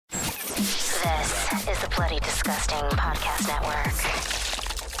This is the Bloody Disgusting Podcast Network.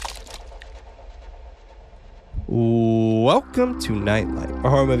 Welcome to Nightlight, a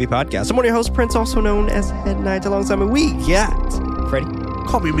horror movie podcast. I'm one of your hosts, Prince, also known as Head Knight. Alongside me, we got Freddie.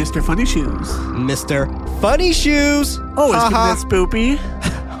 Call me Mr. Funny Shoes. Mr. Funny Shoes. Always keep that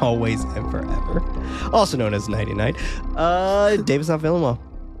spoopy. Always and forever. Also known as Nighty Night. David's not feeling well.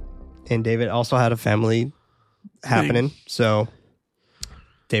 And David also had a family happening. So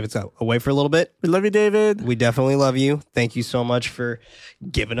David's away for a little bit. We love you, David. We definitely love you. Thank you so much for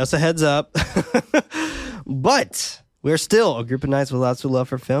giving us a heads up. But we're still a group of knights with lots of love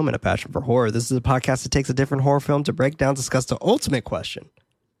for film and a passion for horror. This is a podcast that takes a different horror film to break down, discuss the ultimate question.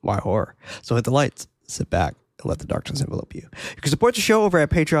 Why horror? So hit the lights, sit back, and let the darkness envelope you. You can support the show over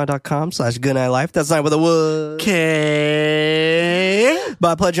at patreon.com/goodnightlife. That's not with a wood. Okay.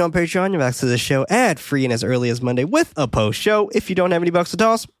 By pledging on Patreon, you have access to the show ad-free and as early as Monday with a post show. If you don't have any bucks to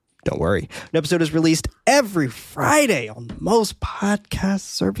toss, don't worry. An episode is released every Friday on most podcast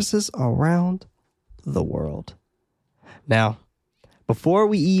services around the world. Now, before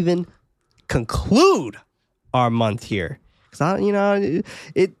we even conclude our month here, because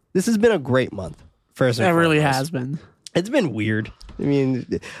this has been a great month. First and It really foremost. has been. It's been weird. I mean,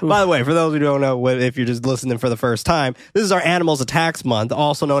 by the way, for those who don't know, if you're just listening for the first time, this is our Animals Attacks Month,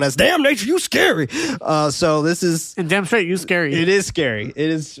 also known as Damn Nature, You Scary. So this is... And damn straight, you scary. It is scary. It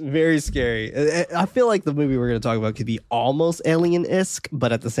is very scary. I feel like the movie we're going to talk about could be almost alien-esque,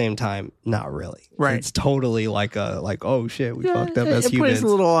 but at the same time, not really. Right. It's totally oh shit, we fucked up as it humans. plays a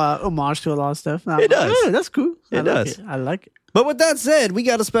little homage to a lot of stuff. It does. Oh, that's cool. It does. I like it. But with that said, we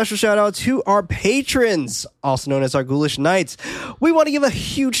got a special shout out to our patrons, also known as our Ghoulish Knights. We want to give a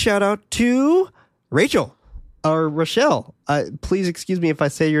huge shout out to Rachel, or Rochelle. Please excuse me if I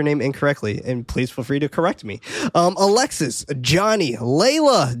say your name incorrectly, and please feel free to correct me. Alexis, Johnny,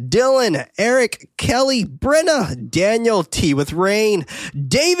 Layla, Dylan, Eric, Kelly, Brenna, Daniel, T with Rain,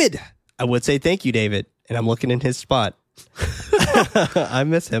 David. I would say thank you, David, and I'm looking in his spot. I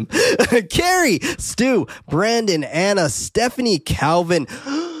miss him. Carrie, Stu, Brandon, Anna, Stephanie, Calvin,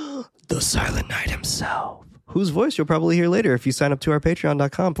 the Silent Knight himself, whose voice you'll probably hear later if you sign up to our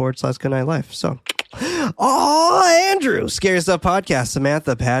patreon.com/goodnightlife. So, Andrew, Scary Stuff Podcast,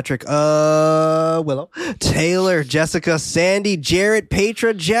 Samantha, Patrick, Willow, Taylor, Jessica, Sandy, Jarrett,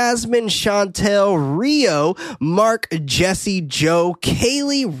 Petra, Jasmine, Chantel, Rio, Mark, Jesse, Joe,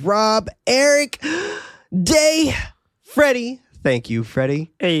 Kaylee, Rob, Eric, Day, Freddie, thank you,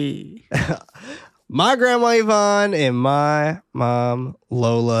 Freddie. Hey. My grandma Yvonne and my mom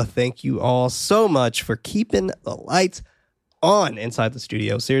Lola, thank you all so much for keeping the lights on inside the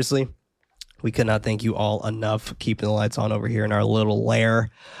studio. Seriously, we could not thank you all enough for keeping the lights on over here in our little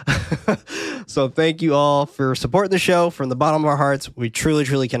lair. So thank you all for supporting the show from the bottom of our hearts. We truly,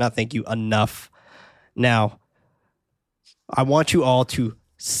 truly cannot thank you enough. Now, I want you all to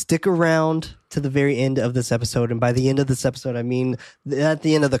stick around to the very end of this episode. And by the end of this episode, I mean at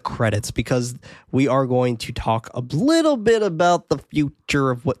the end of the credits, because we are going to talk a little bit about the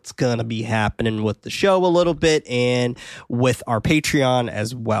future of what's going to be happening with the show a little bit and with our Patreon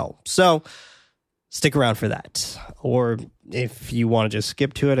as well. So stick around for that. Or if you want to just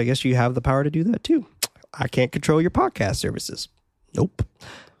skip to it, I guess you have the power to do that too. I can't control your podcast services. Nope.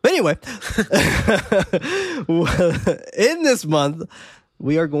 But anyway, in this month,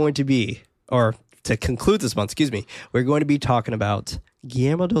 we are going to be, or to conclude this month, we're going to be talking about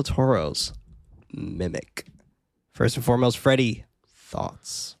Guillermo del Toro's Mimic. First and foremost, Freddie,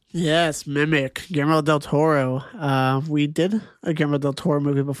 thoughts? Yes, Mimic, Guillermo del Toro. We did a Guillermo del Toro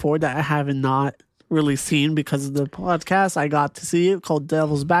movie before that I have not really seen because of the podcast. I got to see it called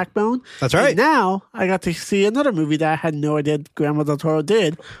Devil's Backbone. That's right. And now I got to see another movie that I had no idea Guillermo del Toro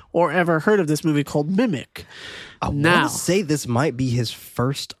did or ever heard of, this movie called Mimic. I want to say this might be his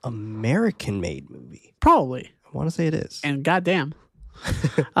first American-made movie. Probably. I want to say it is. And goddamn.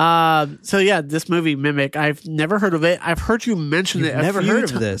 So yeah, this movie Mimic, I've never heard of it. I've heard you mention it. Never heard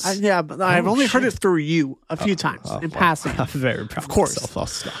of this? Yeah, but I've only heard it through you a few times in passing. I'm very proud of course. of myself. I'll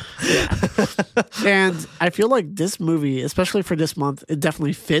stop. Yeah. And I feel like this movie, especially for this month, it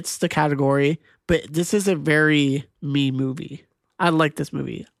definitely fits the category. But this is a very me movie. I like this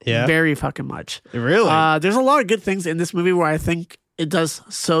movie very fucking much. Really? There's a lot of good things in this movie where I think it does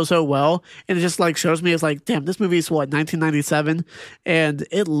so well, and it just like shows me, it's like, damn, this movie is 1997, and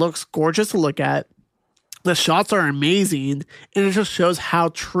it looks gorgeous to look at. The shots are amazing, and it just shows how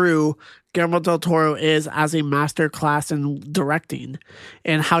true Guillermo del Toro is as a master class in directing,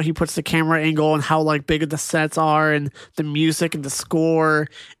 and how he puts the camera angle and how like big the sets are, and the music and the score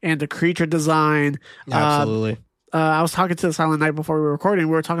and the creature design. Absolutely. I was talking to the Silent Night before we were recording.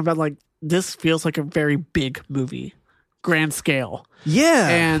 We were talking about like this feels like a very big movie, grand scale. Yeah.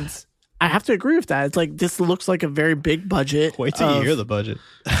 And I have to agree with that. It's like this looks like a very big budget. Wait till you hear the budget.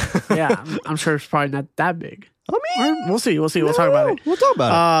 Yeah, I'm sure it's probably not that big. I mean, We'll see. We'll talk about it. We'll talk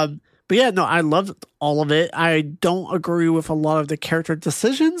about it. But yeah, no, I loved all of it. I don't agree with a lot of the character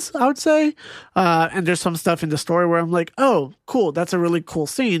decisions, I would say. And there's some stuff in the story where I'm like, oh, cool, that's a really cool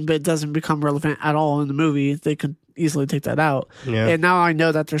scene, but it doesn't become relevant at all in the movie. They could easily take that out. Yeah. And now I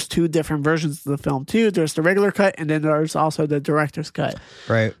know that there's two different versions of the film too. There's the regular cut, and then there's also the director's cut.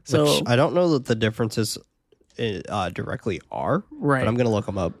 Right. So Which I don't know that the differences directly are. Right. But I'm going to look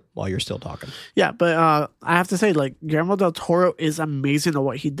them up while you're still talking. Yeah, but I have to say, like, Guillermo del Toro is amazing at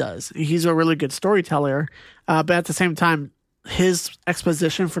what he does. He's a really good storyteller, but at the same time, his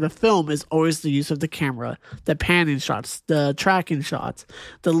exposition for the film is always the use of the camera, the panning shots, the tracking shots,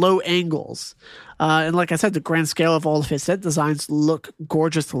 the low angles. And like I said, the grand scale of all of his set designs look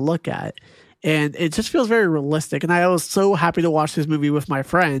gorgeous to look at. And it just feels very realistic. And I was so happy to watch this movie with my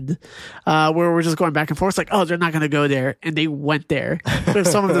friend, where we're just going back and forth. Like, oh, they're not going to go there. And they went there with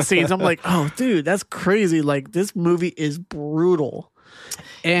some of the scenes. I'm like, oh, dude, that's crazy. Like, this movie is brutal.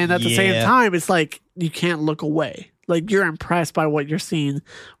 And at the same time, it's like, you can't look away. Like, you're impressed by what you're seeing,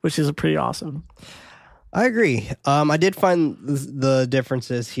 which is pretty awesome. I agree. I did find the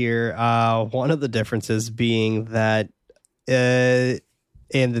differences here. One of the differences being that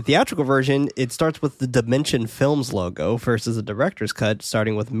in the theatrical version, it starts with the Dimension Films logo versus the director's cut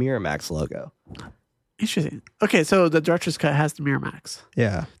starting with Miramax logo. Interesting. Okay, so the director's cut has the Miramax.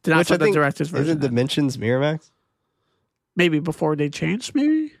 Yeah. Did not say the director's version. Isn't Dimensions Miramax? Maybe before they changed,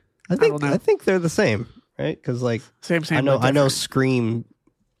 maybe? I think they're the same, right? Because like Same. I know Scream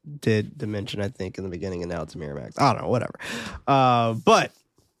did Dimension, I think, in the beginning, and now it's Miramax. I don't know, whatever. But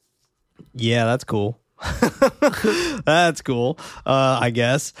yeah, that's cool. That's cool, I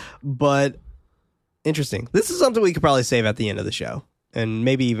guess. But interesting. This is something we could probably save at the end of the show, and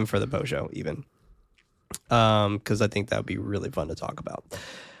maybe even for the post show, even. Because I think that would be really fun to talk about.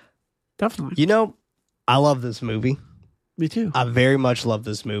 Definitely. You know, I love this movie. Me too. I very much love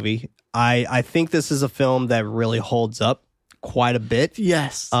this movie. I think this is a film that really holds up quite a bit.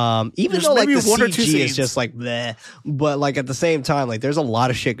 Yes. Even There's though like the maybe one or two CG is scenes. just like bleh, but like at the same time, like there's a lot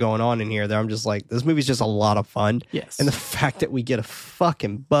of shit going on in here that I'm just like, this movie's just a lot of fun. Yes. And the fact that we get a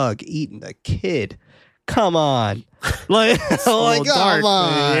fucking bug eating a kid. Come on. Like, like dark, come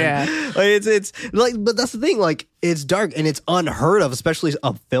on. yeah. Like, it's like, but that's the thing, like it's dark and it's unheard of, especially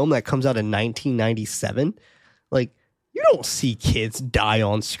a film that comes out in 1997. Like, you don't see kids die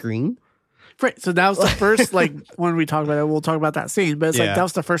on screen. Right. So that was the first, like, when we talk about it, we'll talk about that scene. But it's like, that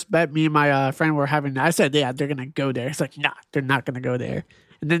was the first bet me and my friend were having. I said, yeah, they're going to go there. It's like, nah, they're not going to go there.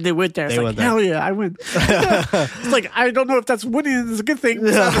 And then they went there. It's like, hell yeah, I win. It's like, I don't know if that's winning is a good thing.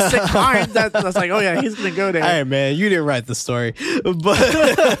 It's not a sick mind. That's like, oh yeah, he's going to go there. Hey man, you didn't write the story.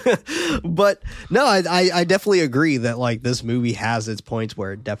 But no, I definitely agree that like this movie has its points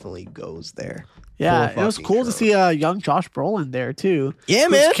where it definitely goes there. Yeah, it was cool to see young Josh Brolin there too. Yeah,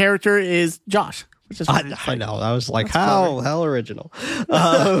 man. Whose character is Josh, which is I know. I was like, how original.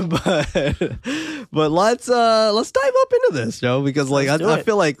 But let's dive up into this, Joe, because like I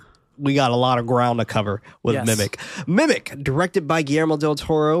feel like we got a lot of ground to cover with Mimic. Mimic, directed by Guillermo del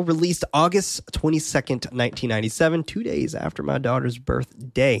Toro, released August 22nd, 1997, 2 days after my daughter's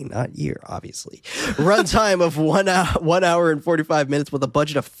birthday, not year, obviously. Runtime of 1 hour and 45 minutes with a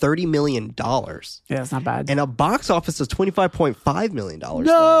budget of $30 million. Yeah, it's not bad. And a box office of $25.5 million.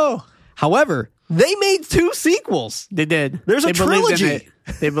 No! However, they made 2 sequels. They did. There's a trilogy.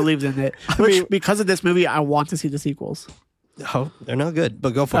 They believed in it. Which, because of this movie, I want to see the sequels. Oh, they're not good,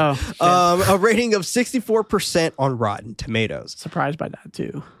 but go for it. A rating of 64% on Rotten Tomatoes. Surprised by that,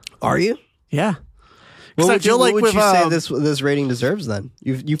 too. Are you? Yeah. What would you say this rating deserves then?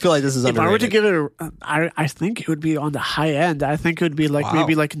 You feel like this is underrated? If I were to give it I think it would be on the high end. I think it would be like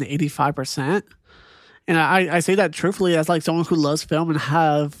maybe like in the 85%. And I say that truthfully as like someone who loves film and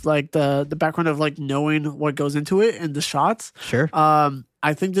have like the background of like knowing what goes into it and the shots. Sure.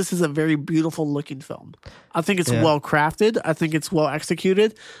 I think this is a very beautiful looking film. I think it's well crafted. I think it's well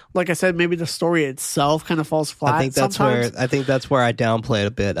executed. Like I said, maybe the story itself kind of falls flat. I think that's where I downplay it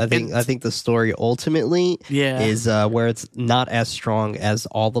a bit. I think the story ultimately is where it's not as strong as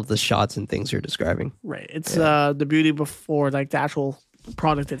all of the shots and things you're describing. Right. It's the beauty before like the actual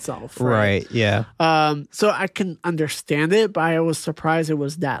product itself. Right. Yeah. So I can understand it, but I was surprised it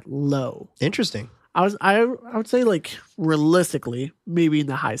was that low. Interesting. I would say like realistically, maybe in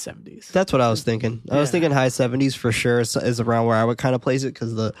the high 70s. That's what I was thinking. I was thinking high 70s for sure is around where I would kind of place it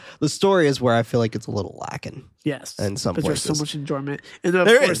because the story is where I feel like it's a little lacking. Yes. In some but places. there's so much enjoyment. And of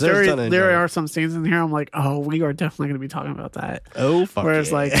There course, is. There's a ton of there enjoyment. are some scenes in here I'm like, oh, we are definitely going to be talking about that. Oh, fuck Where it's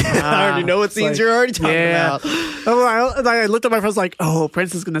yeah. like, I already know what it's scenes like, you're already talking about. I looked at my friends like, oh,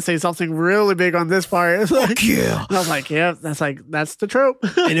 Prince is going to say something really big on this part. Like, Yeah. and I was like, yeah, that's the trope.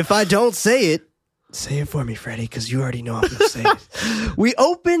 And if I don't say it, say it for me, Freddie, because you already know I'm going to say it. We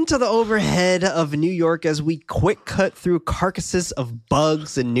open to the overhead of New York as we quick cut through carcasses of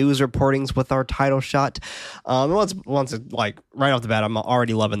bugs and news reportings with our title shot. Once like right off the bat, I'm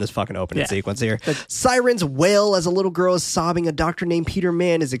already loving this fucking opening sequence here. Sirens wail as a little girl is sobbing. A doctor named Peter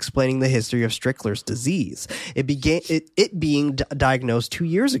Mann is explaining the history of Strickler's disease. It being diagnosed 2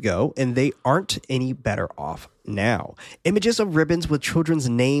 years ago, and they aren't any better off now. Images of ribbons with children's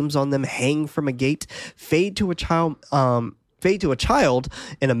names on them hang from a gate, fade to a child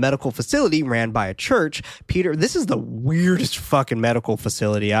in a medical facility ran by a church. Peter, this is the weirdest fucking medical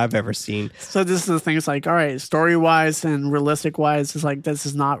facility I've ever seen. So this is the thing. It's like, all right, story wise and realistic wise, it's like this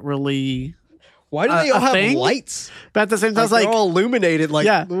is not really. Why do they all have thing? lights? But at the same time, it's They're like all illuminated like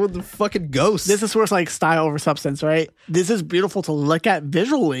Yeah. the fucking ghosts. this is where it's like style over substance, right? This is beautiful to look at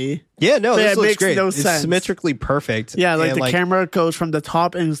visually. yeah, no, but this it looks makes great. no It's sense. symmetrically perfect. Yeah, like And, the camera goes from the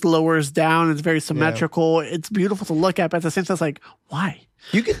top and lowers down. It's very symmetrical. It's beautiful to look at, but at the same time, it's like, why?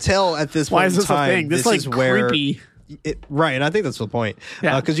 You could tell at this Why point is this in time, a thing? This is like is where creepy. right, and I think that's the point.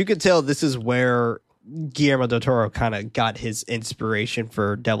 Yeah. Because you could tell this is where Guillermo del Toro kind of got his inspiration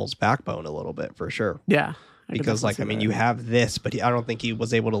for Devil's Backbone a little bit, for sure. Yeah. Because, like, I mean, you have this, but I don't think he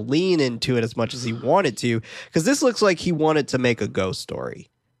was able to lean into it as much as he wanted to. Because this looks like he wanted to make a ghost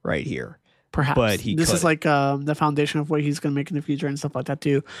story right here. Perhaps. But this is like the foundation of what he's going to make in the future and stuff like that,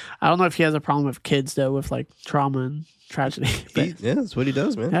 too. I don't know if he has a problem with kids, though, with like trauma and tragedy. But Yeah, that's what he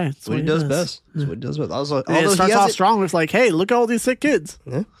does, man. Yeah, that's what he does best. That's what he does best. Also, and it although starts he off has strong with like, hey, look at all these sick kids.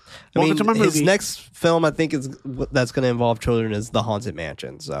 I Welcome to my his movie. next film, I think, that's going to involve children is The Haunted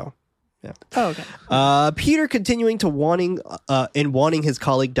Mansion. So, yeah. Oh, okay. Peter continuing to wanting his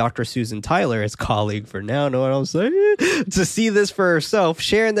colleague Dr. Susan Tyler, his colleague for now, know what I'm saying, to see this for herself,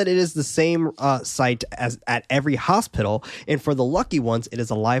 sharing that it is the same site as at every hospital, and for the lucky ones, it is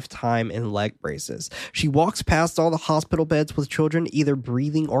a lifetime in leg braces. She walks past all the hospital beds with children either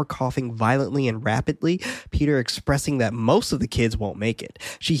breathing or coughing violently and rapidly, Peter expressing that most of the kids won't make it.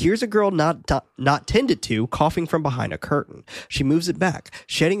 She hears a girl not tended to coughing from behind a curtain. She moves it back,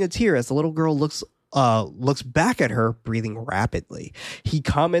 shedding a tear as the little girl looks back at her, breathing rapidly. He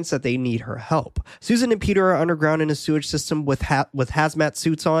comments that they need her help. Susan and Peter are underground in a sewage system with hazmat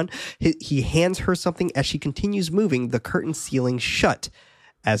suits on. He hands her something as she continues moving, the curtain sealing shut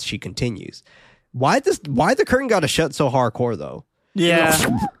as she continues. Why the curtain got to shut so hardcore, though? Yeah.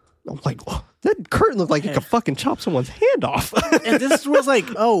 I'm like, oh, that curtain looked like it could fucking chop someone's hand off. And this was like,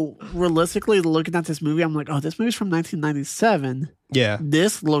 oh, realistically, looking at this movie, I'm like, oh, this movie's from 1997. Yeah.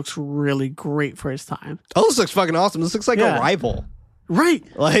 This looks really great for its time. Oh, this looks fucking awesome. This looks like Yeah. Arrival. Right.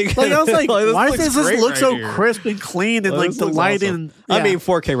 Like I was like, this why looks does this great look right so here. crisp and clean and Oh, like this the looks lighting? awesome. Yeah. I mean,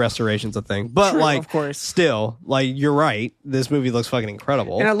 4K restoration's a thing, but True, like, of course. still, like, you're right. This movie looks fucking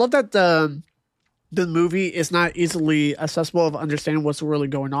incredible. And I love that the movie is not easily accessible of understanding what's really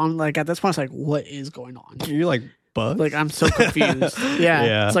going on. Like at this point, it's like, what is going on? You're like, bugs? Like I'm so confused. Yeah.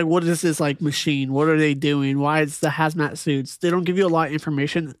 Yeah. It's like, what is this like machine? What are they doing? Why is the hazmat suits? They don't give you a lot of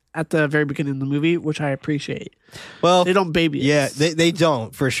information at the very beginning of the movie, which I appreciate. well, They don't baby us. yeah, they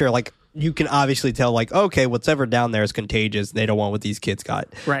don't for sure. Like, you can obviously tell, like, okay, whatever down there is contagious. They don't want what these kids got.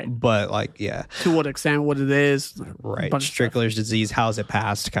 Right. But, like, yeah. To what extent, what it is. Right. bunch of stuff. Strickler's disease, how's it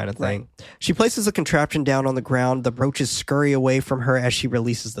passed kind of thing. She places a contraption down on the ground. The roaches scurry away from her as she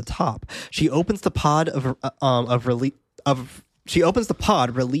releases the top. She opens the pod She opens the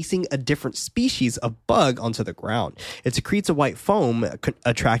pod, releasing a different species of bug onto the ground. It secretes a white foam,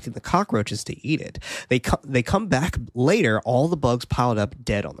 attracting the cockroaches to eat it. They come back later, all the bugs piled up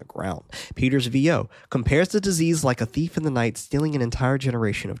dead on the ground. Peter's VO compares the disease like a thief in the night stealing an entire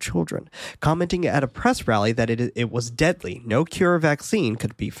generation of children, commenting at a press rally that it was deadly. No cure or vaccine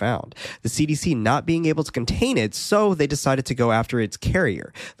could be found. The CDC not being able to contain it, so they decided to go after its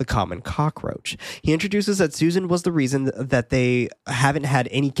carrier, the common cockroach. He introduces that Susan was the reason that they they haven't had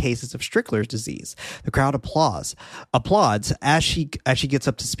any cases of Strickler's disease. The crowd applauds as she gets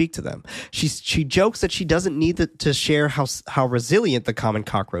up to speak to them. She jokes that she doesn't need to share how resilient the common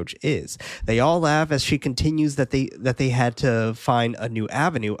cockroach is. They all laugh as she continues that they had to find a new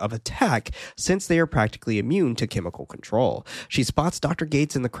avenue of attack since they are practically immune to chemical control. She spots Dr.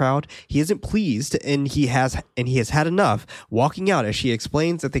 Gates in the crowd. He isn't pleased, and he has had enough, walking out as she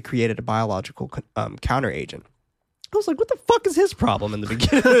explains that they created a biological counter agent. I was like, what the fuck is his problem in the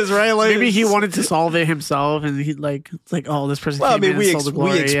beginning of this, right? Like, maybe he wanted to solve it himself, and he it's like, oh, this person well, came in and we stole the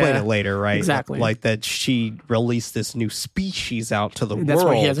glory. explain it later, right? Exactly. Like that she released this new species out to the And world. that's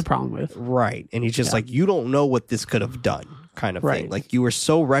what he has a problem with. Right. And he's just like, you don't know what this could have done, kind of thing. Right. Like, you were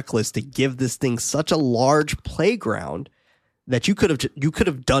so reckless to give this thing such a large playground that you could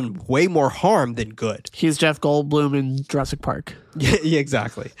have done way more harm than good. He's Jeff Goldblum in Jurassic Park. Yeah,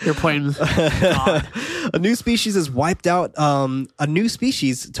 exactly. You're playing God. A new species is wiped out. A new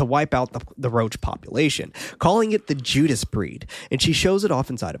species to wipe out the roach population, calling it the Judas breed, and she shows it off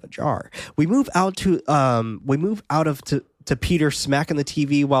inside of a jar. We move out to Peter smacking the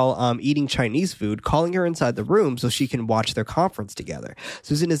TV while eating Chinese food, calling her inside the room so she can watch their conference together.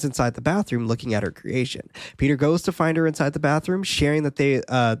 Susan is inside the bathroom looking at her creation. Peter goes to find her inside the bathroom, sharing that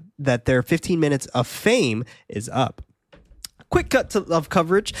their 15 minutes of fame is up. Quick cut of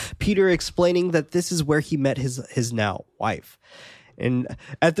coverage. Peter explaining that this is where he met his now wife. And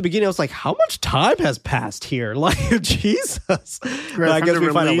at the beginning, I was like, how much time has passed here? Like, Jesus. But I guess we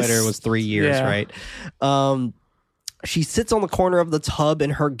find out later it was 3 years, right? She sits on the corner of the tub in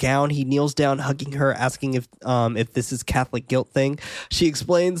her gown. He kneels down, hugging her, asking if this is Catholic guilt thing. She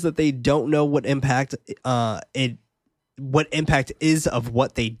explains that they don't know what impact is of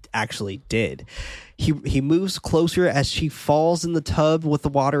what they actually did. He moves closer as she falls in the tub with the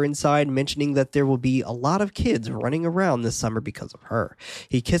water inside, mentioning that there will be a lot of kids running around this summer because of her.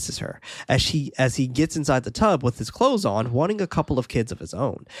 He kisses her as he gets inside the tub with his clothes on, wanting a couple of kids of his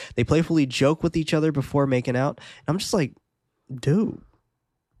own. They playfully joke with each other before making out. And I'm just like, dude,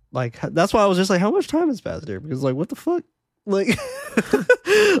 like, that's why I was just like, how much time has passed here? Because, like, what the fuck? Like,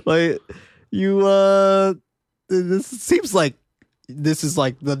 like, you, this seems like this is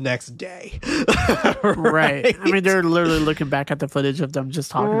like the next day. Right. I mean, they're literally looking back at the footage of them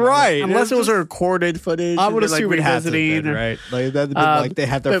just talking about right. it. Unless it was a recorded footage. I would and they're, assume like, it has to revisiting. been, right? Like, that'd been like they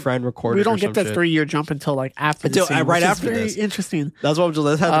had their friend record. We don't or get some that shit. 3-year jump until like after the scene, right which after is very this. interesting. That's what I'm just.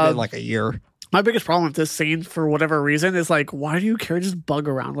 That had to been like a year. My biggest problem with this scene, for whatever reason, is like, why do you carry this bug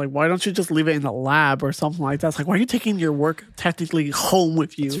around? Like, why don't you just leave it in the lab or something like that? It's like, why are you taking your work technically home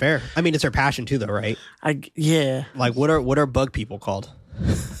with you? It's fair. I mean, it's her passion too, though, right? Yeah. Like, what are bug people called?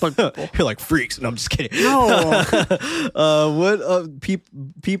 Bug people. You're like freaks, and I'm just kidding. No.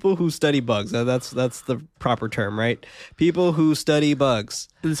 People who study bugs? That's the proper term, right? People who study bugs.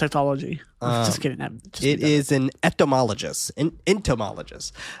 Insectology. Just kidding. It is an entomologist. An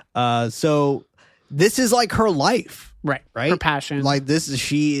entomologist. So this is like her life, right? Right. Her passion. Like this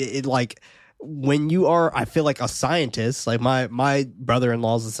is like when you are. I feel like a scientist. Like my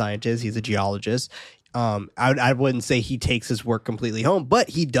brother-in-law is a scientist. He's a geologist. I wouldn't say he takes his work completely home, but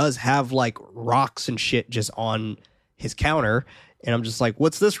he does have like rocks and shit just on his counter. And I'm just like,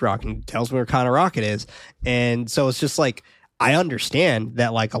 what's this rock? And he tells me what kind of rock it is. And so it's just like, I understand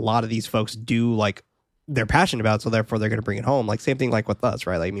that like a lot of these folks do like they're passionate about it, so therefore they're going to bring it home. Like same thing like with us,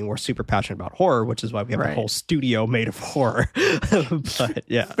 right? Like, I mean, we're super passionate about horror, which is why we have a whole studio made of horror. But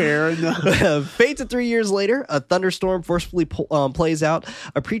yeah, fair enough. Fade to 3 years later, a thunderstorm forcefully plays out.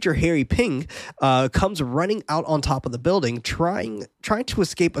 A preacher, Harry Ping, comes running out on top of the building, trying to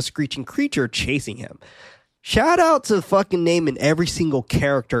escape a screeching creature chasing him. Shout out to fucking naming every single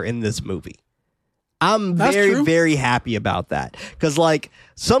character in this movie. I'm very happy about that. Because, like,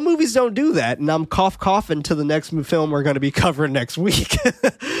 some movies don't do that, and I'm coughing to the next film we're going to be covering next week.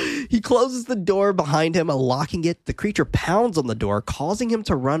 He closes the door behind him, locking it. The creature pounds on the door, causing him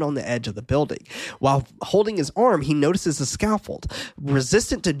to run on the edge of the building. While holding his arm, he notices a scaffold.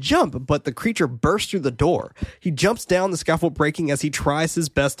 Resistant to jump, but the creature bursts through the door. He jumps down, the scaffold breaking as he tries his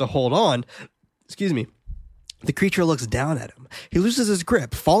best to hold on. Excuse me. The creature looks down at him. He loses his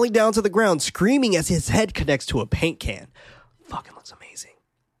grip, falling down to the ground, screaming as his head connects to a paint can. Fucking looks amazing.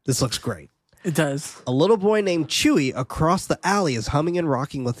 This looks great. It does. A little boy named Chewie across the alley is humming and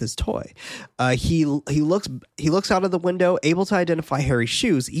rocking with his toy. He looks out of the window, able to identify Harry's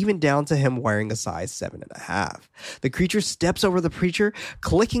shoes, even down to him wearing a size 7.5. The creature steps over the preacher,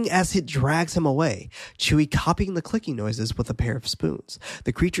 clicking as it drags him away. Chewie copying the clicking noises with a pair of spoons.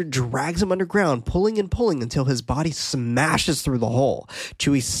 The creature drags him underground, pulling and pulling until his body smashes through the hole.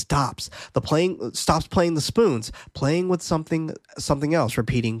 Chewie stops playing the spoons, playing with something else,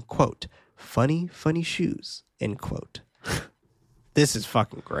 repeating, quote, funny shoes, end quote. This is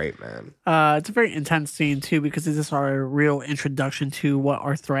fucking great, man. It's a very intense scene too, because this is our real introduction to what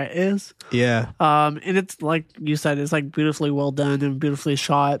our threat is. Yeah. And it's like you said, it's like beautifully well done and beautifully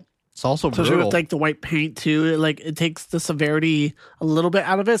shot. It's also Especially brutal. with like the white paint too. It takes the severity a little bit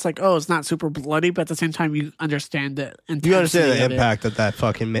out of it. It's like, oh, it's not super bloody, but at the same time you understand it. You understand the impact that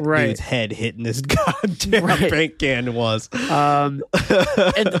fucking dude's head hitting this goddamn paint can was. And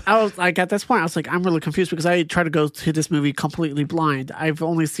I was like, at this point, I was like, I'm really confused because I try to go to this movie completely blind. I've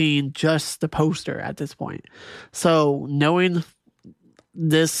only seen just the poster at this point. So knowing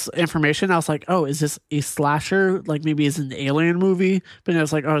this information, I was like, oh, is this a slasher? Like maybe it's an alien movie, but I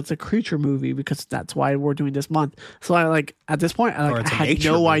was like, oh, it's a creature movie because that's why we're doing this month. So I like at this point, I had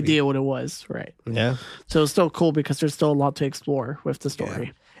no idea what it was. Right. Yeah. So it's still cool because there's still a lot to explore with the story.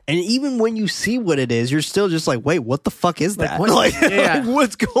 Yeah. And even when you see what it is, you're still just like, wait, what the fuck is that? Like, like,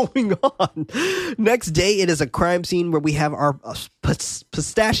 what's going on? Next day, it is a crime scene where we have our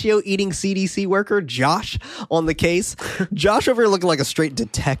pistachio-eating CDC worker, Josh, on the case. Josh over here looking like a straight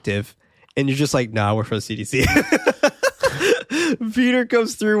detective. And you're just like, nah, we're for the CDC. Peter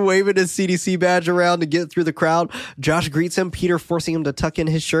comes through waving his CDC badge around to get through the crowd. Josh greets him, Peter forcing him to tuck in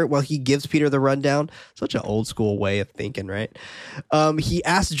his shirt while he gives Peter the rundown. Such an old school way of thinking, right? He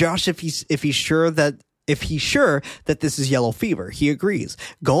asks Josh if he's sure that this is yellow fever. He agrees.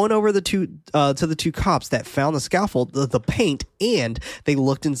 Going over to the two cops that found the scaffold, the paint, and they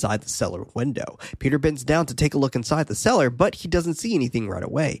looked inside the cellar window. Peter bends down to take a look inside the cellar, but he doesn't see anything right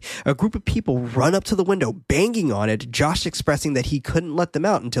away. A group of people run up to the window, banging on it, Josh expressing that he couldn't let them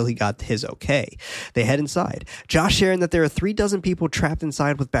out until he got his okay. They head inside. Josh sharing that there are 36 people trapped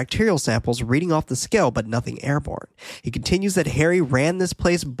inside with bacterial samples reading off the scale, but nothing airborne. He continues that Harry ran this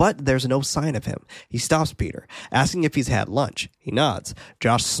place, but there's no sign of him. He stops Peter, asking if he's had lunch. He nods.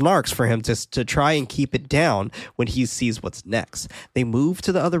 Josh snarks for him to try and keep it down when he sees what's next. They move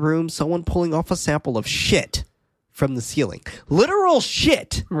to the other room, someone pulling off a sample of shit from the ceiling. Literal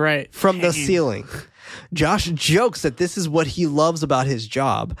shit from the ceiling. Josh jokes that this is what he loves about his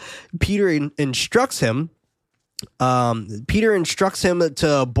job. Peter instructs him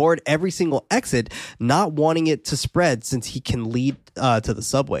to board every single exit, not wanting it to spread since he can lead to the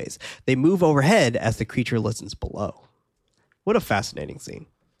subways. They move overhead as the creature listens below. What a fascinating scene.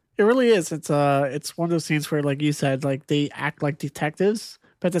 It really is. It's one of those scenes where, like you said, like they act like detectives,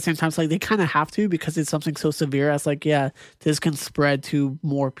 but at the same time, it's like they kind of have to because it's something so severe as like, yeah, this can spread to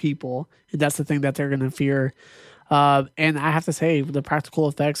more people. And that's the thing that they're going to fear. And I have to say, the practical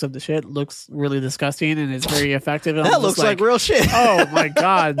effects of the shit looks really disgusting and it's very effective. And that looks like real shit. Oh my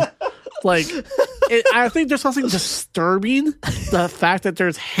God. Like, I think there's something disturbing the fact that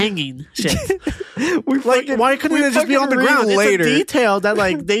there's hanging shit. Why couldn't it just be on the ground? Later. It's a detail that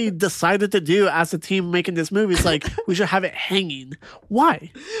like they decided to do as a team making this movie. It's like we should have it hanging.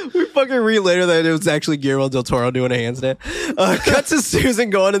 Why? We fucking read later that it was actually Guillermo del Toro doing a handstand. Cut to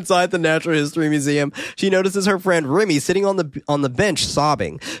Susan going inside the Natural History Museum. She notices her friend Remy sitting on the bench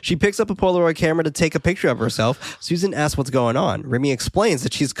sobbing. She picks up a Polaroid camera to take a picture of herself. Susan asks what's going on. Remy explains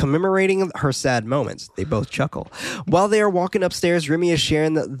that she's commemorating her sad moments. They both chuckle. While they are walking upstairs, Remy is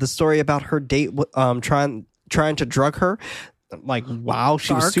sharing the story about her date trying to drug her. Like, wow,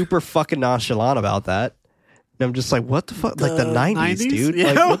 she was super fucking nonchalant about that. And I'm just like, what the fuck? Like the 90s, dude.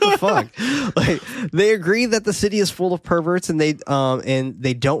 Yeah. Like, what the fuck? Like, they agree that the city is full of perverts and they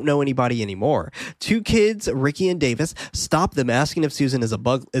don't know anybody anymore. Two kids, Ricky and Davis, stop them asking if Susan is the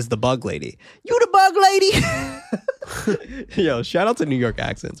bug lady. You the bug lady? Yo, shout out to New York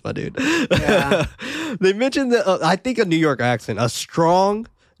accents, my dude. Yeah. They mentioned that I think a New York accent, a strong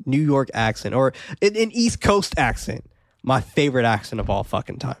New York accent, or an East Coast accent. My favorite accent of all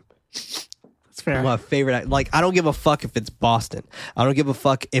fucking time. That's fair. My favorite. Like, I don't give a fuck if it's Boston. I don't give a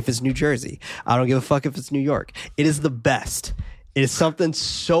fuck if it's New Jersey. I don't give a fuck if it's New York. It is the best. It is something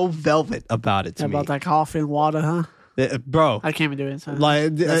so velvet about it to me. About that coffee and water, huh? Bro, I can't even do it. So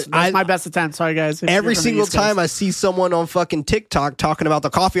like that's my best attempt. Sorry, guys. Every single time I see someone on fucking TikTok talking about the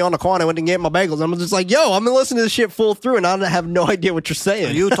coffee on the corner, I went and get my bagels. I'm just like, yo, I'm gonna listen to this shit full through, and I have no idea what you're saying.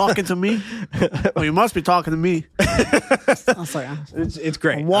 Are you talking to me? Well, you must be talking to me. I was like, it's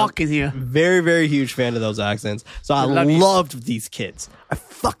great. I'm walking here. Very, very huge fan of those accents. So I loved these kids. I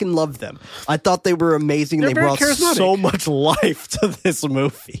fucking loved them. I thought they were amazing. They brought so much life to this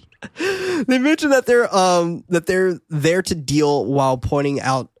movie. They mentioned that they're there to deal while pointing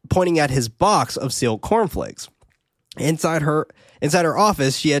at his box of sealed cornflakes. Inside her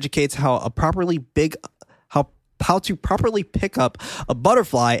office, she educates how to properly pick up a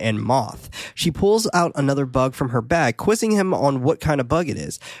butterfly and moth. She pulls out another bug from her bag, quizzing him on what kind of bug it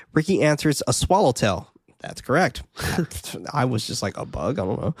is. Ricky answers a swallowtail. That's correct. I was just like, a bug? I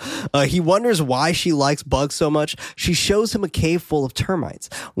don't know. He wonders why she likes bugs so much. She shows him a cave full of termites,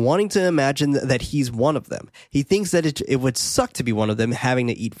 wanting to imagine that he's one of them. He thinks that it would suck to be one of them, having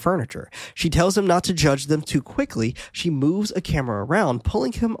to eat furniture. She tells him not to judge them too quickly. She moves a camera around,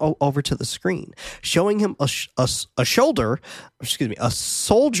 pulling him over to the screen, showing him a soldier.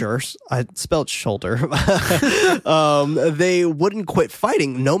 I spelled shoulder. They wouldn't quit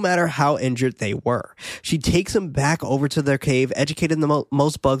fighting no matter how injured they were. She takes him back over to their cave, educated them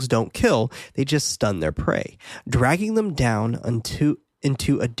most bugs don't kill, they just stun their prey, dragging them down into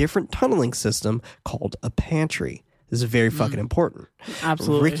a different tunneling system called a pantry. This is very fucking important.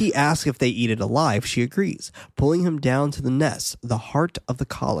 Absolutely. Ricky asks if they eat it alive. She agrees, pulling him down to the nest, the heart of the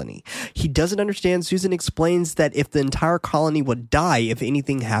colony. He doesn't understand. Susan explains that if the entire colony would die if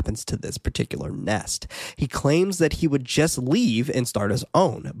anything happens to this particular nest. He claims that he would just leave and start his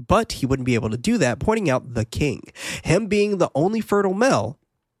own, but he wouldn't be able to do that, pointing out the king, him being the only fertile male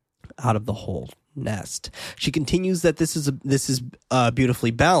out of the whole nest. She continues that this is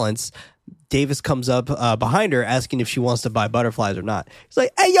beautifully balanced. Davis comes up behind her, asking if she wants to buy butterflies or not. He's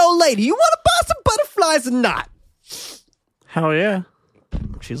like, "Hey, yo, lady, you want to buy some butterflies or not?" Hell yeah.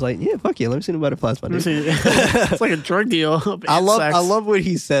 She's like, "Yeah, fuck yeah, let me see the butterflies, my dude." It's like a drug deal. I love what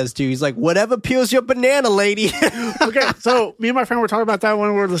he says too. He's like, "Whatever peels your banana, lady." Okay, so me and my friend were talking about that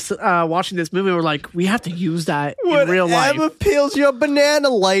when we were watching this movie. We're like, we have to use that in real life. Whatever peels your banana,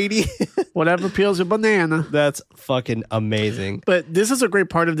 lady. Whatever peels your banana. That's fucking amazing. But this is a great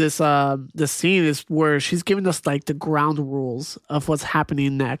part of this scene is where she's giving us like the ground rules of what's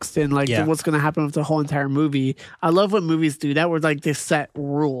happening next and like what's going to happen with the whole entire movie. I love when movies do that, where like they set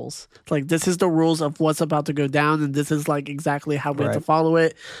rules. Like, this is the rules of what's about to go down, and this is like exactly how we have to follow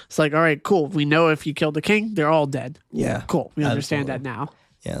it. It's like, all right, cool. We know if you kill the king, they're all dead. Yeah, cool. We understand that now.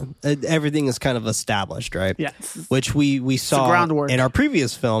 Yeah, everything is kind of established, right? Yeah, which we saw in our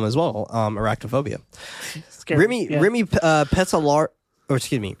previous film as well, Arachnophobia. Remy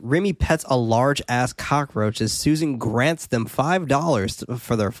pets a large ass cockroach as Susan grants them $5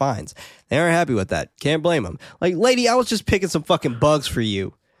 for their fines. They aren't happy with that. Can't blame them. Like, lady, I was just picking some fucking bugs for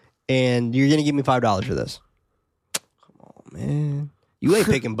you, and you're gonna give me $5 for this? Come on, man. You ain't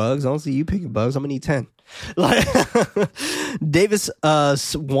picking bugs. I don't see you picking bugs. I'm gonna need 10. Like, Davis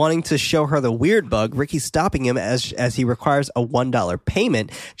wanting to show her the weird bug, Ricky stopping him as he requires a $1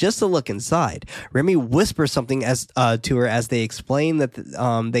 payment just to look inside. Remy whispers something to her as they explain that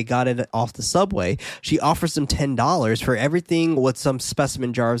they got it off the subway. She offers them $10 for everything with some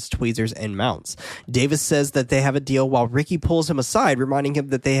specimen jars, tweezers, and mounts. Davis says that they have a deal while Ricky pulls him aside, reminding him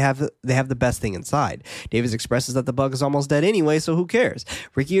that they have the best thing inside. Davis expresses that the bug is almost dead anyway, so who cares?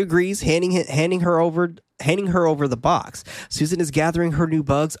 Ricky agrees, handing her over the box. Susan is gathering her new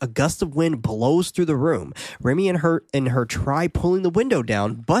bugs. A gust of wind blows through the room. Remy and her try pulling the window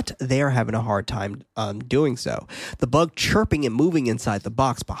down, but they are having a hard time doing so. The bug chirping and moving inside the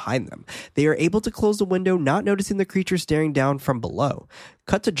box behind them. They are able to close the window, not noticing the creature staring down from below.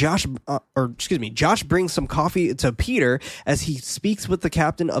 Cut to Josh brings some coffee to Peter as he speaks with the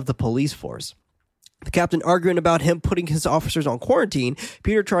captain of the police force. The captain arguing about him putting his officers on quarantine.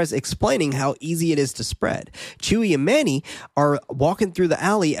 Peter tries explaining how easy it is to spread. Chewie and Manny are walking through the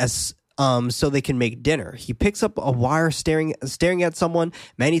alley so they can make dinner. He picks up a wire staring at someone.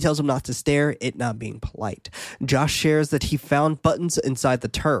 Manny tells him not to stare, it not being polite. Josh shares that he found buttons inside the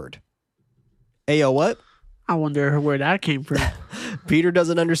turd. Ayo, what? I wonder where that came from. Peter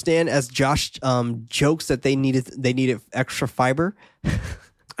doesn't understand as Josh jokes that they needed extra fiber.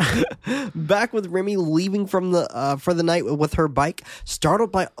 Back with Remy leaving for the night with her bike,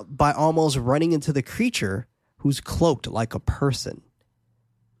 startled by almost running into the creature who's cloaked like a person.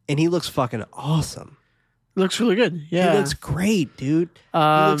 And he looks fucking awesome. Looks really good. Yeah. He looks great, dude. He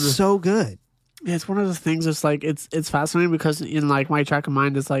looks so good. Yeah, it's one of those things. It's like it's fascinating because in like my track of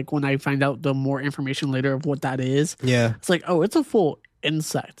mind is like when I find out the more information later of what that is. Yeah. It's like, oh, it's a full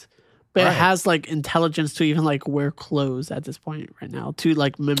insect, but Right. it has like intelligence to even like wear clothes at this point right now to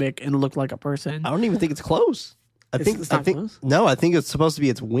like mimic and look like a person. I don't even think it's clothes. I think not clothes? no, I think it's supposed to be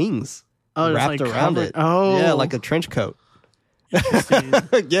its wings Oh, it's wrapped like around covered- it. oh. Yeah, like a trench coat. Interesting.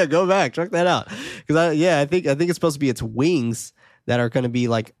 Yeah, go back, check that out. Because I think it's supposed to be its wings that are going to be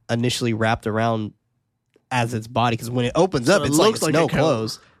like initially wrapped around as its body. Because when it opens So up, it it's like looks it's like no a coat.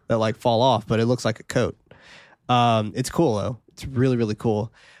 clothes that like fall off, but it looks like a coat. It's cool though. It's really really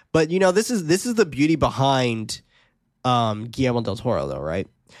cool. But you know, this is the beauty behind Guillermo del Toro, though, right?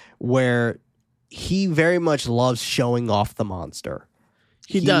 Where he very much loves showing off the monster.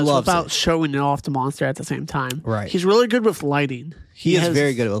 He does loves without it. showing it off the monster at the same time. Right. He's really good with lighting. He is has-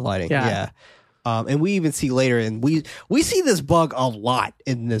 very good with lighting. Yeah. And we even see later, and we see this bug a lot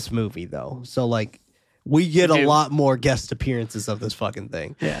in this movie, though. So like, we get a do. lot more guest appearances of this fucking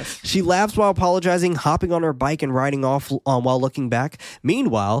thing. Yes. She laughs while apologizing, hopping on her bike and riding off while looking back.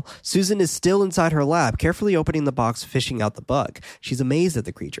 Meanwhile, Susan is still inside her lab, carefully opening the box, fishing out the bug. She's amazed at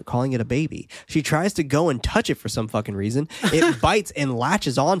the creature, calling it a baby. She tries to go and touch it for some fucking reason. It bites and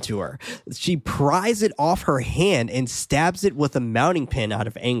latches onto her. She pries it off her hand and stabs it with a mounting pin out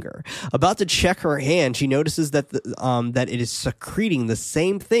of anger. About to check her hand, she notices that that it is secreting the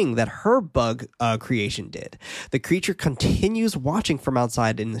same thing that her bug creation did. The creature continues watching from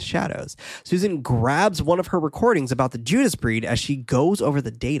outside in the shadows. Susan grabs one of her recordings about the Judas breed as she goes over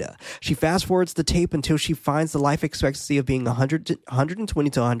the data. She fast forwards the tape until she finds the life expectancy of being 120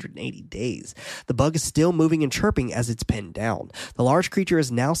 to 180 days. The bug is still moving and chirping as it's pinned down. The large creature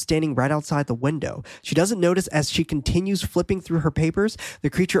is now standing right outside the window. She doesn't notice as she continues flipping through her papers. The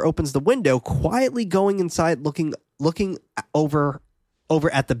creature opens the window, quietly going inside, looking over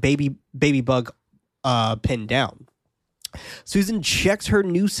at the baby bug pinned down. Susan checks her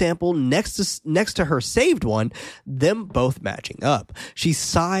new sample next to her saved one, them both matching up. She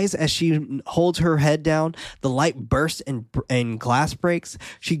sighs as she holds her head down. The light bursts and glass breaks.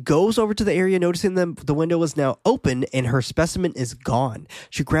 She goes over to the area, noticing the window is now open and her specimen is gone.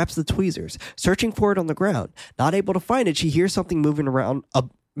 She grabs the tweezers, searching for it on the ground. Not able to find it, she hears something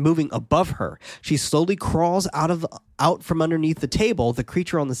moving above her. She slowly crawls out from underneath the table, the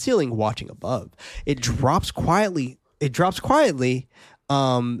creature on the ceiling watching above. It drops quietly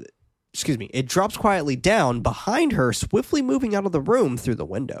down behind her, swiftly moving out of the room through the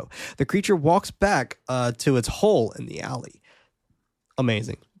window. The creature walks back to its hole in the alley.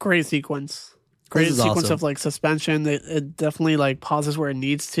 Amazing. Great sequence. Great is sequence awesome. of like suspension. It definitely like pauses where it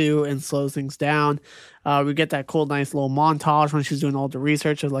needs to and slows things down. We get that cool, nice little montage when she's doing all the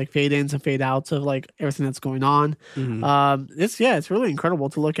research of like fade ins and fade outs of like everything that's going on. It's really incredible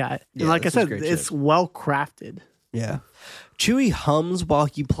to look at. Yeah, And like I this is said, great it's shit. well crafted. Yeah. Chewie hums while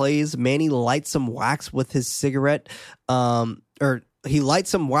he plays. Manny lights some wax with his cigarette. He lights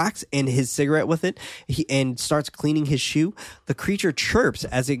some wax in his cigarette with it and starts cleaning his shoe. The creature chirps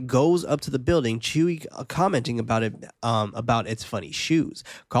as it goes up to the building, Chewie commenting about it, about its funny shoes,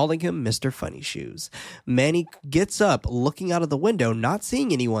 calling him Mr. Funny Shoes. Manny gets up, looking out of the window, not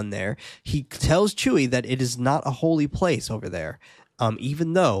seeing anyone there. He tells Chewie that it is not a holy place over there,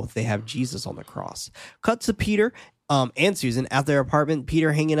 even though they have Jesus on the cross. Cut to Peter and Susan at their apartment.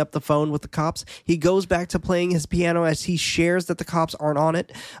 Peter hanging up the phone with the cops. He goes back to playing his piano as he shares that the cops are on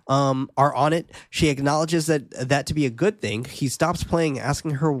it. She acknowledges that to be a good thing. He stops playing,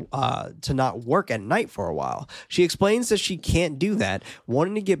 asking her to not work at night for a while. She explains that she can't do that,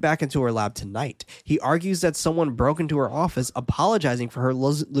 wanting to get back into her lab tonight. He argues that someone broke into her office, apologizing for her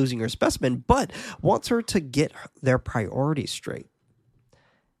losing her specimen, but wants her to get their priorities straight.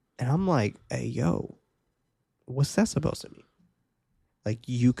 And I'm like, hey, yo, what's that supposed to mean? Like,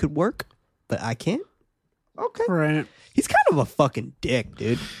 you could work, but I can't? Okay. Right. He's kind of a fucking dick,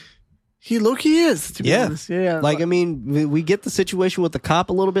 dude. He low-key is, to be honest. Yeah. Like, I mean, we get the situation with the cop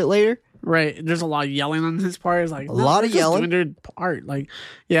a little bit later. Right. There's a lot of yelling on his part. It's like A lot they're of just yelling. doing their part. Like,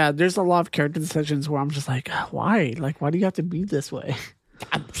 yeah, there's a lot of character decisions where I'm just like, why? Like, why do you have to be this way?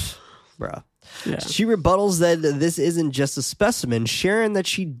 Bruh. Yeah. She rebuttals that this isn't just a specimen, sharing that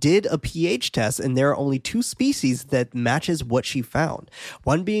she did a pH test and there are only 2 species that matches what she found.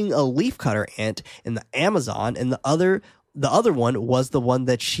 One being a leafcutter ant in the Amazon, and the other one was the one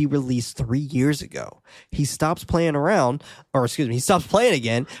that she released 3 years ago. He stops playing around, he stops playing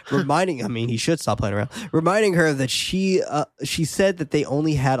again, he should stop playing around, reminding her that she said that they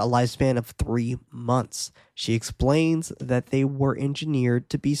only had a lifespan of 3 months. She explains that they were engineered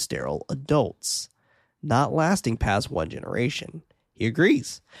to be sterile adults, not lasting past 1 generation. He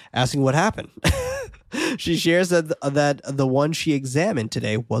agrees, asking what happened. She shares that the one she examined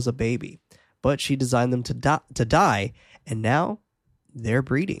today was a baby, but she designed them to die, and now they're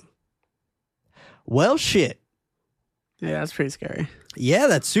breeding. Well, shit. Yeah, that's pretty scary. Yeah,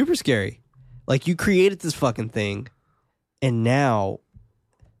 that's super scary. Like, you created this fucking thing, and now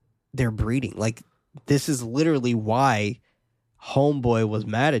they're breeding. Like, this is literally why Homeboy was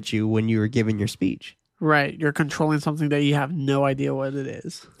mad at you when you were giving your speech. Right, you're controlling something that you have no idea what it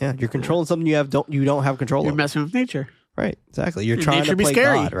is. Yeah, you're controlling something you don't have control You're over. messing with nature. Right, exactly. You're trying nature to be play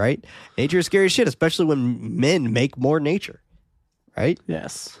scary. God, right? Nature is scary as shit, especially when men make more nature, right?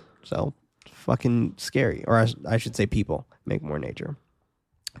 Yes. So, fucking scary. Or I should say people make more nature.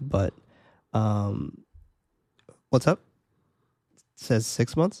 But, what's up? It says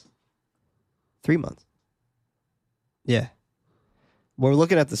 6 months? 3 months. Yeah. We're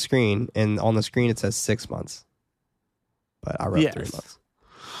looking at the screen, and on the screen it says 6 months. But I wrote 3 months.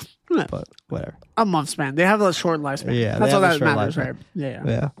 Yeah. But whatever. A month span. They have a short lifespan. Yeah, that's they all have a that short matters, lifespan. right? Yeah.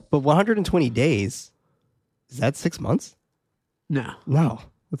 Yeah. But 120 days, is that 6 months? No. No,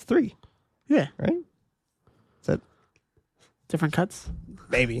 that's 3, Yeah. right? Is that Different cuts.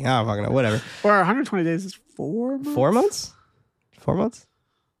 maybe? I don't fucking know. Whatever. Or 120 days is 4 months? 4 months? 4 months?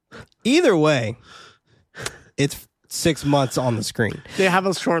 Either way, it's 6 months on the screen. They have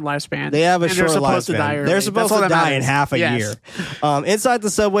a short lifespan. They have a and short they're supposed lifespan. to die early. They're supposed That's all to that die matters. in half a Yes. year. Inside the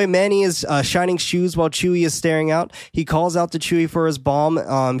subway, Manny is shining shoes while Chewie is staring out. He calls out to Chewie for his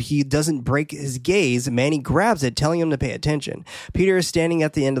bomb. He doesn't break his gaze. Manny grabs it, telling him to pay attention. Peter is standing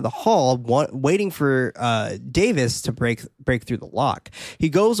at the end of the hall, waiting for Davis to break through the lock. He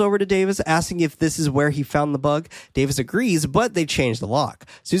goes over to Davis, asking if this is where he found the bug. Davis agrees, but they change the lock.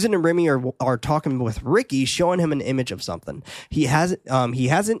 Susan and Remy are talking with Ricky, showing him an image of something. He hasn't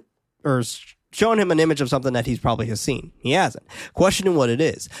shown him an image of something that he's probably has seen. He hasn't. Questioning what it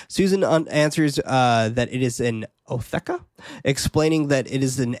is. Susan answers that it is an Otheca, explaining that it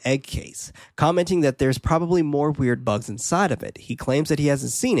is an egg case, commenting that there's probably more weird bugs inside of it. He claims that he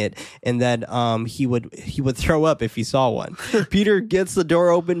hasn't seen it and that he would throw up if he saw one. Peter gets the door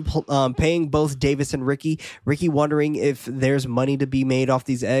open, paying both Davis and Ricky. Ricky wondering if there's money to be made off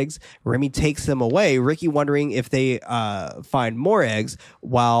these eggs. Remy takes them away. Ricky wondering if they find more eggs,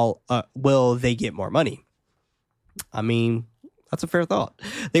 while will they get more money? I mean, that's a fair thought.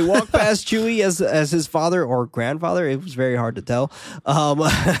 They walk past Chewie as his father or grandfather. It was very hard to tell.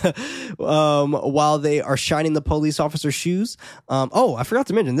 While they are shining the police officer's shoes. I forgot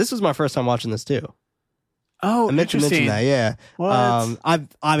to mention, this was my first time watching this too. Oh, I meant to mention that, yeah. What?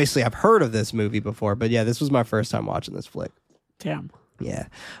 I've heard of this movie before, but yeah, this was my first time watching this flick. Damn. Yeah.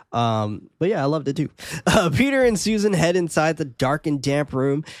 But yeah, I loved it too. Peter and Susan head inside the dark and damp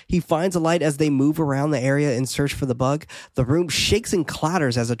room. He finds a light as they move around the area in search for the bug. The room shakes and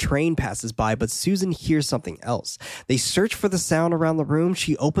clatters as a train passes by, but Susan hears something else. They search for the sound around the room.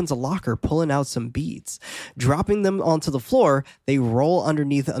 She opens a locker, pulling out some beads. Dropping them onto the floor, they roll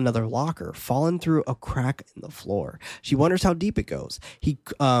underneath another locker, falling through a crack in the floor. She wonders how deep it goes. He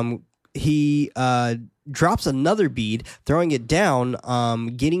drops another bead, throwing it down,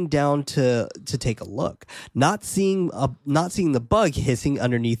 getting down to take a look. Not seeing the bug hissing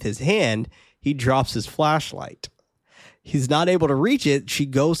underneath his hand, he drops his flashlight. He's not able to reach it. She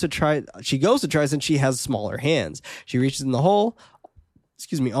goes to try since she has smaller hands. She reaches in the hole,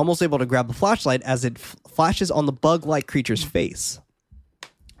 almost able to grab the flashlight as it flashes on the bug-like creature's face.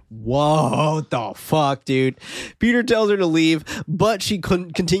 Whoa, what the fuck, dude? Peter tells her to leave, but she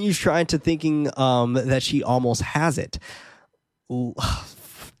continues trying to thinking that she almost has it.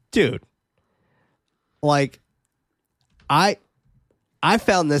 Dude, like, I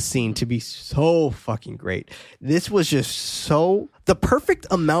found this scene to be so fucking great. This was just so the perfect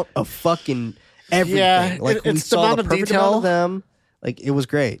amount of fucking everything. Yeah, like, we it's the saw amount the of perfect detail. amount of them. Like, it was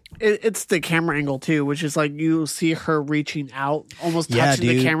great. It's the camera angle too, which is like you see her reaching out, almost Yeah, touching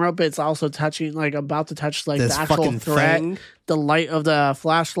the dude. camera, but it's also touching, like about to touch, like This the actual fucking threat, thing. the light of the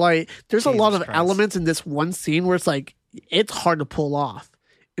flashlight. There's a lot Jesus of Christ. elements in this one scene where it's like it's hard to pull off,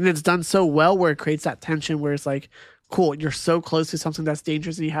 and it's done so well where it creates that tension where it's like, cool, you're so close to something that's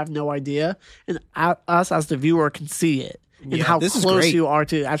dangerous and you have no idea, and us as the viewer can see it. And Yeah, how this is close great. you are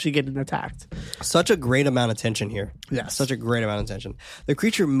to actually getting attacked. Such a great amount of tension here. Yes. Such a great amount of tension. The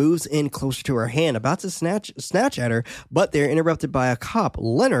creature moves in closer to her hand, about to snatch at her, but they're interrupted by a cop,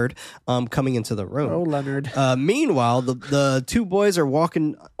 Leonard, coming into the room. Oh, Leonard. Meanwhile, the two boys are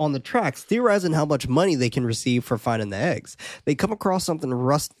walking on the tracks, theorizing how much money they can receive for finding the eggs. They come across something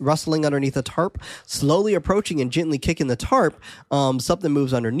rustling underneath a tarp, slowly approaching and gently kicking the tarp. Something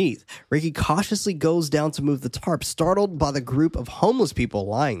moves underneath. Ricky cautiously goes down to move the tarp, startled by by the group of homeless people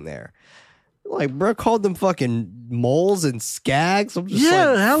lying there. Like, bro called them fucking moles and skags. I'm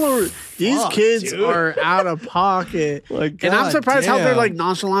just these kids dude. are out of pocket. Like, and I'm God surprised how they're damn. like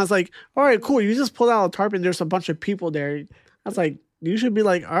nonchalant. It's like, all right, cool. You just pulled out a tarp and there's a bunch of people there. I was like, you should be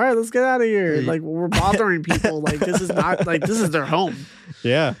like, all right, let's get out of here. Like, we're bothering people. Like, this is not like this is their home.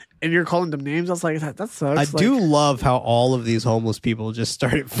 Yeah. And you're calling them names. I was like, that sucks. I Like, do love how all of these homeless people just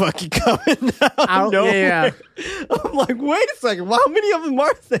started fucking coming out of nowhere. yeah. I'm like, wait a second, how many of them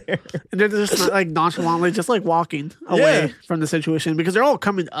are there? And they're just like nonchalantly, just like walking away from the situation because they're all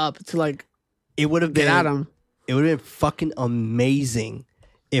coming up to like It would have get been at them. It would have been fucking amazing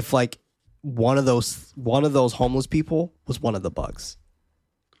if like one of those homeless people was one of the bugs,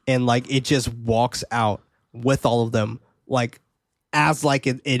 and like it just walks out with all of them, like as like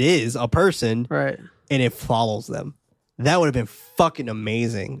it is a person, Right. and it follows them. That would have been fucking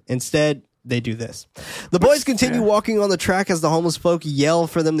amazing. Instead, they do this. The boys continue walking on the track as the homeless folk yell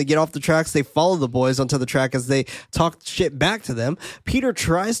for them to get off the tracks. They follow the boys onto the track as they talk shit back to them. Peter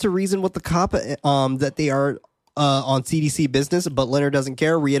tries to reason with the cop that they are on CDC business, but Leonard doesn't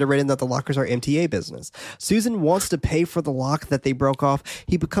care, reiterating that the lockers are MTA business. Susan wants to pay for the lock that they broke off.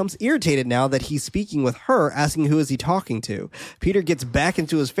 He becomes irritated now that he's speaking with her, asking who is he talking to. Peter gets back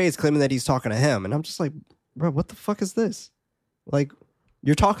into his face, claiming that he's talking to him. And I'm just like, bro, what the fuck is this? Like,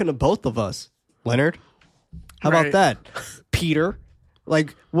 you're talking to both of us, Leonard. How about Right. that? Peter?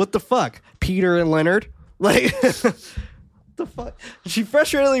 Like, what the fuck? Peter and Leonard? Like, the fuck? She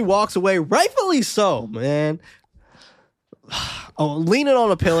frustratedly walks away, rightfully so, man. Oh, leaning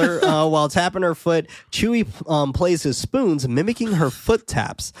on a pillar while tapping her foot, Chewie plays his spoons, mimicking her foot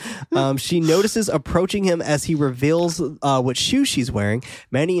taps. She notices approaching him as he reveals what shoes she's wearing.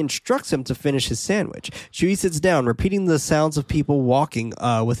 Manny instructs him to finish his sandwich. Chewie sits down, repeating the sounds of people walking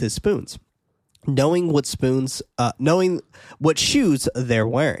with his spoons. Knowing what shoes they're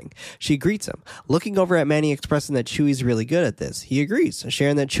wearing. She greets him, looking over at Manny, expressing that Chewie's really good at this. He agrees,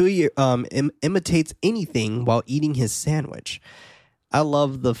 sharing that Chewie imitates anything while eating his sandwich. I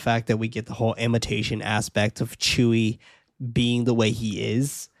love the fact that we get the whole imitation aspect of Chewie being the way he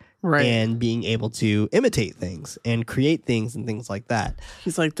is. Right. And being able to imitate things and create things and things like that.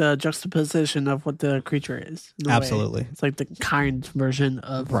 He's like the juxtaposition of what the creature is. in a way. Absolutely. It's like the kind version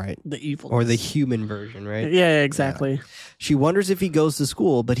of the evil. Or the human version, right? Yeah, exactly. Yeah. She wonders if he goes to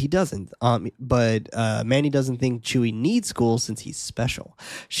school, but he doesn't. But Manny doesn't think Chewie needs school since he's special.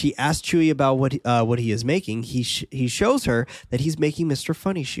 She asks Chewie about what he is making. He shows her that he's making Mr.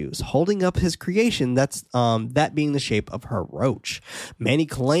 Funny Shoes, holding up his creation. That being the shape of her roach. Manny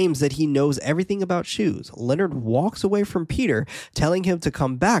claims that he knows everything about shoes. Leonard walks away from Peter, telling him to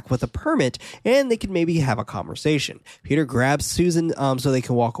come back with a permit, and they can maybe have a conversation. Peter grabs Susan so they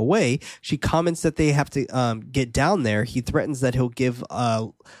can walk away. She comments that they have to get down there. He threatens that he'll give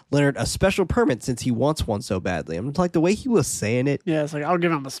Leonard a special permit since he wants one so badly. I'm like, the way he was saying it, Yeah, it's like, I'll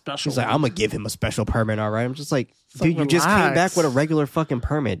give him a special he's like, one. I'm gonna give him a special permit, all right? I'm just like, like, dude, you just came relax. back with a regular fucking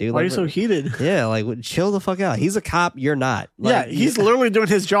permit, dude. Why are Like, you so heated? yeah, like chill the fuck out. He's a cop, you're not. Yeah, Like, he's literally doing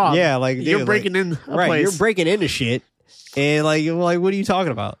his job. yeah, like you're dude, breaking like, in a right, place. you're breaking into shit. And like, what are you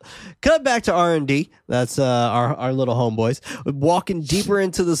talking about? Cut back to R&D. That's our little homeboys walking deeper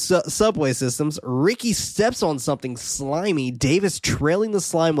into the subway systems. Ricky steps on something slimy. Davis trailing the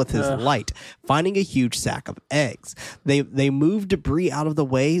slime with his light, finding a huge sack of eggs. They move debris out of the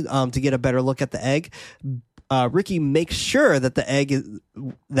way to get a better look at the egg. Ricky makes sure that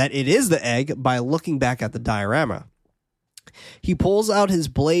it is the egg by looking back at the diorama. He pulls out his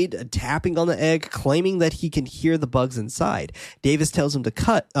blade, tapping on the egg, claiming that he can hear the bugs inside. Davis tells him to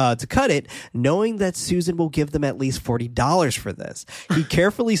cut it, knowing that Susan will give them at least $40 for this. He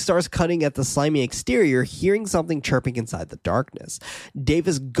carefully starts cutting at the slimy exterior, hearing something chirping inside the darkness.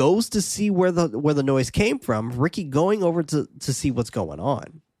 Davis goes to see where the noise came from, Ricky going over to see what's going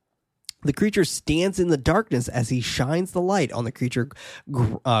on. The creature stands in the darkness as he shines the light on the creature,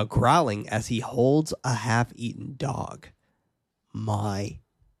 growling as he holds a half-eaten dog. My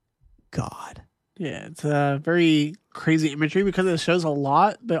God. Yeah, it's a very crazy imagery because it shows a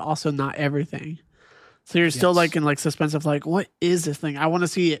lot, but also not everything. So you're still like in like suspense of like, what is this thing? I want to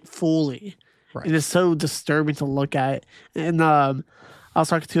see it fully. Right. And it's so disturbing to look at. And I was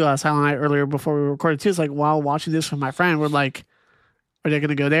talking to Silent Night earlier before we recorded too. It's like while watching this with my friend, we're like, are they going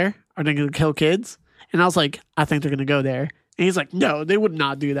to go there? Are they going to kill kids? And I was like, I think they're going to go there. And he's like, no, they would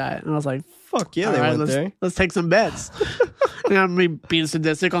not do that. And I was like, Fuck yeah, all they right, went there. let's take some bets. And I'm being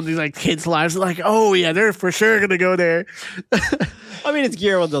sadistic on these like kids' lives. Like, oh yeah, they're for sure gonna go there. I mean, it's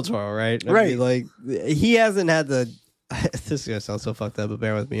Guillermo del Toro, right? I Right. mean, like, he hasn't had the This is gonna sound so fucked up, but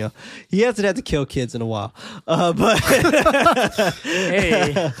bear with me, y'all. He hasn't had to kill kids in a while. But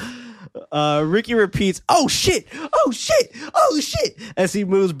Hey. Ricky repeats, "Oh shit! Oh shit! Oh shit!" as he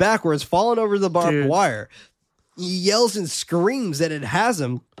moves backwards, falling over the barbed wire. He yells and screams that it has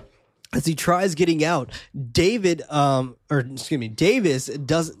him as he tries getting out. Davis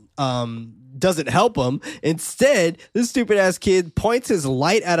doesn't help him. Instead, this stupid ass kid points his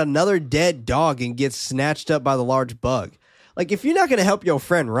light at another dead dog and gets snatched up by the large bug. Like, if you're not going to help your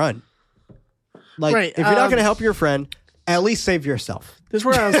friend, run. Like, Right, if you're not going to help your friend, at least save yourself. This is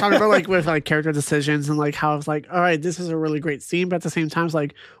where I was talking about, like, with like character decisions and like how it's like, all right, this is a really great scene, but at the same time, it's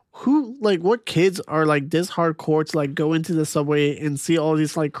like, what kids are like this hardcore to like go into the subway and see all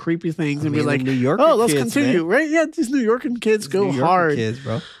these like creepy things and be like, New Yorker oh, let's kids, continue, man. right? Yeah, these New Yorker kids go New Yorker hard. kids,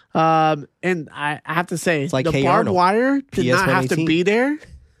 bro. And I have to say, like the Hey barbed Arnold, wire did not have to PS118. be there,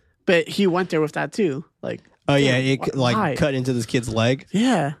 but he went there with that too. Like, Oh yeah, damn, it why? cut into this kid's leg.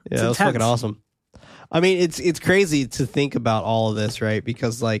 Yeah, Yeah, that was fucking awesome. I mean, it's crazy to think about all of this, right?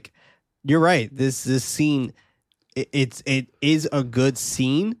 Because like, you're right. This scene, it is a good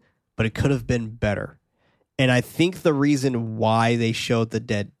scene, but it could have been better. And I think the reason why they showed the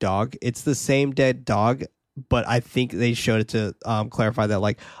dead dog, it's the same dead dog, but I think they showed it to clarify that,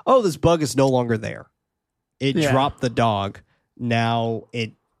 like, oh, this bug is no longer there. It dropped the dog. Now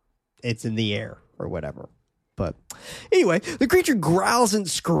it's in the air or whatever. But anyway, the creature growls and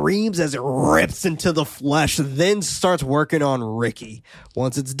screams as it rips into the flesh, then starts working on Ricky.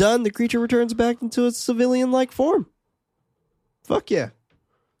 Once it's done, the creature returns back into its civilian-like form. Fuck yeah.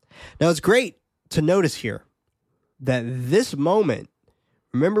 Now, it's great to notice here that this moment,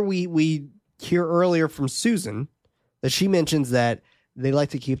 remember we hear earlier from Susan that she mentions that they like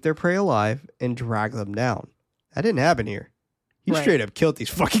to keep their prey alive and drag them down. That didn't happen here. He straight up killed these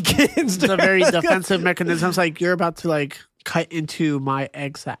fucking kids. It's a very defensive mechanism. It's like, you're about to like cut into my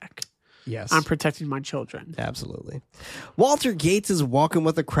egg sac. Yes. I'm protecting my children. Absolutely. Walter Gates is walking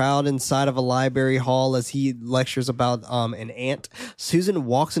with a crowd inside of a library hall as he lectures about an ant. Susan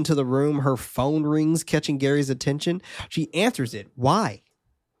walks into the room. Her phone rings, catching Gary's attention. She answers it. Why?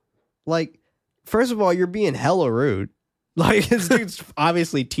 Like, first of all, you're being hella rude. Like, this dude's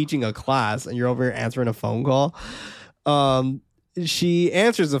obviously teaching a class and you're over here answering a phone call. She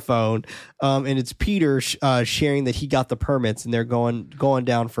answers the phone, and it's Peter sharing that he got the permits and they're going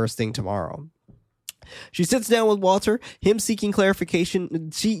down first thing tomorrow. She sits down with Walter, him seeking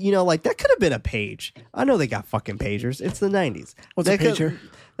clarification. She, like, that could have been a page. I know they got fucking pagers. It's the 90s. What's a pager?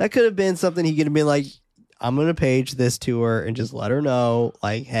 That could have been something he could have been like, I'm going to page this to her and just let her know,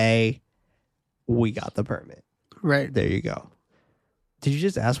 like, hey, we got the permit. Right. There you go. Did you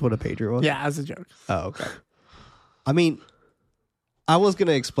just ask what a pager was? Yeah, as a joke. Oh, okay. I mean, I was going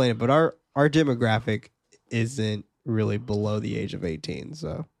to explain it, but our demographic isn't really below the age of 18,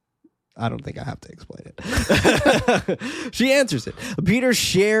 so I don't think I have to explain it. She answers it. Peter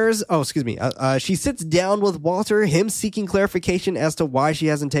shares... Oh, excuse me. She sits down with Walter, him seeking clarification as to why she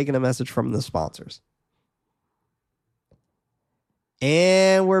hasn't taken a message from the sponsors.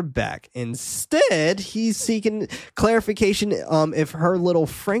 And we're back. Instead, he's seeking clarification if her little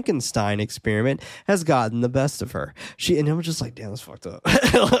Frankenstein experiment has gotten the best of her. And I'm just like, damn, that's fucked up.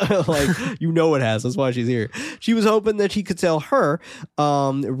 Like, it has. That's why she's here. She was hoping that he could tell her,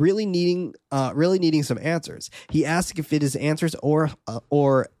 really needing some answers. He asks if it is answers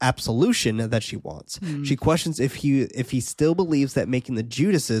or absolution that she wants. She questions if he still believes that making the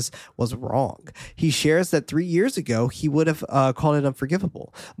Judases was wrong. He shares that 3 years ago he would have called it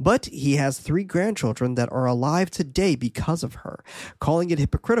unforgivable, but he has 3 grandchildren that are alive today because of her, calling it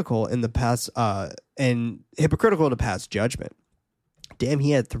hypocritical in the past and hypocritical to pass judgment. Damn,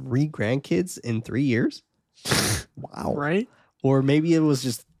 he had 3 grandkids in 3 years. Wow. Right? Or maybe it was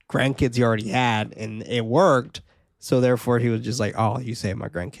just grandkids he already had and it worked. So therefore he was just like, oh, you saved my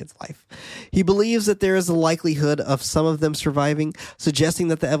grandkid's life. He believes that there is a likelihood of some of them surviving, suggesting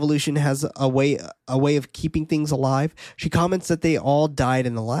that the evolution has a way of keeping things alive. She comments that they all died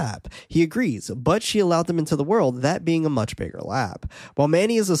in the lab. He agrees, but she allowed them into the world, that being a much bigger lab. While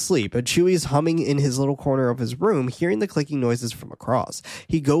Manny is asleep, Chewie is humming in his little corner of his room, hearing the clicking noises from across.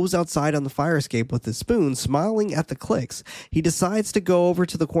 He goes outside on the fire escape with his spoon, smiling at the clicks. He decides to go over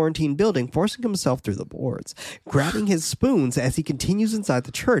to the quarantine building, forcing himself through the boards, grabbing his spoons as he continues inside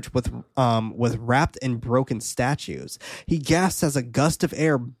the church with wrapped and broken statues. He gasps as a gust of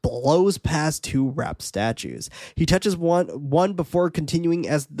air blows past 2 wrapped statues. He touches one before continuing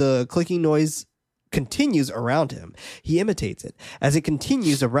as the clicking noise continues around him. He imitates it. As it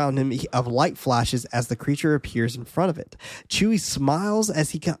continues around him, a light flashes as the creature appears in front of it. Chewie smiles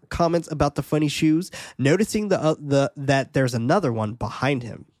as he comments about the funny shoes, noticing that there's another one behind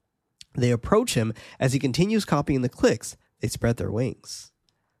him. They approach him as he continues copying the clicks. They spread their wings.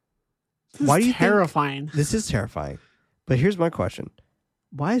 Why do you terrifying? This is terrifying. But here's my question.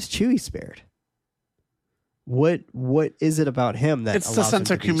 Why is Chewie spared? What is it about him that it's the sense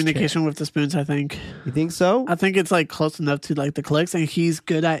of communication with the spoons, I think. You think so? I think it's like close enough to like the clicks, and he's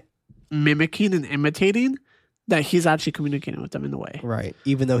good at mimicking and imitating that he's actually communicating with them in a way. Right.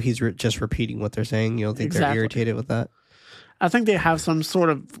 Even though he's just repeating what they're saying, you don't think they're irritated with that? I think they have some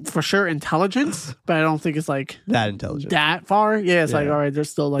sort of, for sure, intelligence, but I don't think it's like that intelligent that far. Yeah, it's like, all right, they're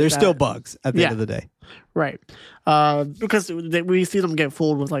still like there's still bugs at the end of the day. Right. Because we see them get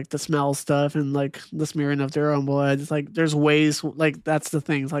fooled with like the smell stuff and like the smearing of their own blood. It's like there's ways, like that's the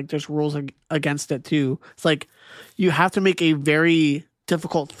thing. It's like there's rules against it too. It's like you have to make a very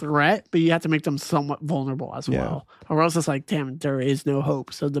difficult threat, but you have to make them somewhat vulnerable as well. Or else it's like, damn, there is no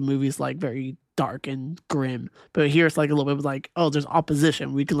hope. So the movie's like very dark and grim. But here it's like a little bit like, oh, there's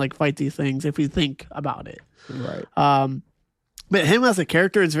opposition. We can like fight these things if we think about it. Right. But him as a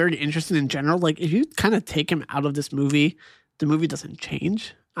character is very interesting in general. Like, if you kind of take him out of this movie, the movie doesn't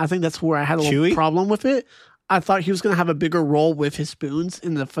change. I think that's where I had a little problem with it. I thought he was going to have a bigger role with his spoons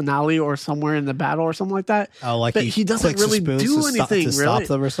in the finale or somewhere in the battle or something like that. Oh, like but he doesn't really do anything to stop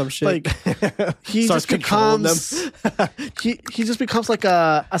them or some shit. Like, he just becomes he just becomes like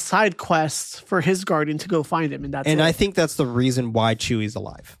a side quest for his guardian to go find him, and that's it. I think that's the reason why Chewie's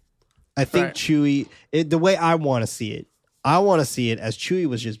alive. I think Chewie, the way I want to see it as Chewie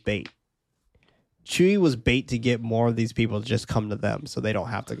was just bait. Chewie was bait to get more of these people to just come to them so they don't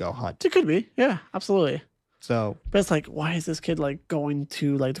have to go hunt. It could be. Yeah, absolutely. So, but it's like, why is this kid like going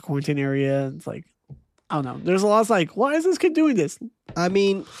to like the quarantine area? It's like, I don't know. There's a lot of like, why is this kid doing this? I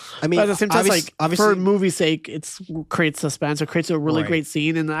mean, but at the same time, like for movie's sake, it creates suspense. It creates a really great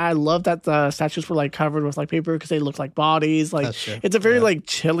scene, and I love that the statues were like covered with like paper because they look like bodies. Like it's a very like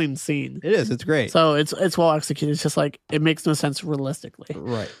chilling scene. It is. It's great. So it's well executed. It's just like it makes no sense realistically.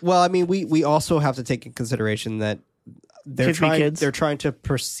 Right. Well, I mean, we also have to take in consideration that they're trying to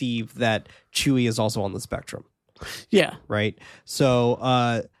perceive that Chewie is also on the spectrum. Yeah. Right. So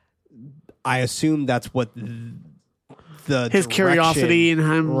I assume that's what his curiosity and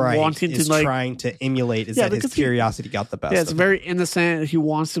him wanting to like trying to emulate is that his curiosity got the best. Yeah, it's very innocent. He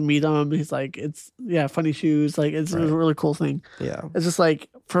wants to meet him. He's like, it's funny shoes. Like it's a really cool thing. Yeah, it's just like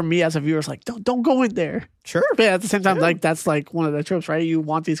for me as a viewer, it's like don't go in there. Sure, but at the same time, like that's like one of the tropes, right? You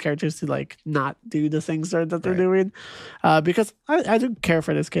want these characters to like not do the things that they're doing, because I do care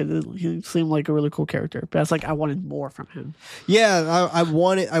for this kid. He seemed like a really cool character, but it's like I wanted more from him. Yeah, I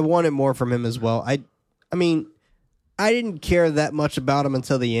wanted more from him as well. I mean. I didn't care that much about him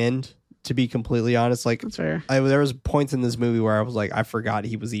until the end, to be completely honest. Like, that's fair. There was points in this movie where I was like, I forgot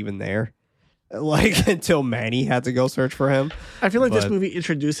he was even there. Like, until Manny had to go search for him. I feel like this movie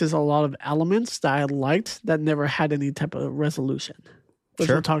introduces a lot of elements that I liked that never had any type of resolution. Which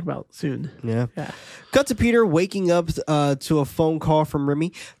we'll talk about soon. Yeah. Cut to Peter waking up to a phone call from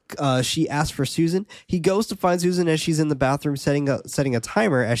Remy. She asks for Susan. He goes to find Susan as she's in the bathroom setting a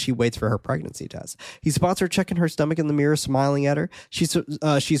timer as she waits for her pregnancy test. He spots her checking her stomach in the mirror, smiling at her. She's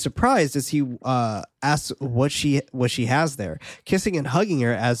surprised as he asks what she has there, kissing and hugging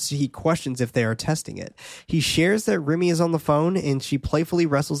her as he questions if they are testing it. He shares that Remy is on the phone and she playfully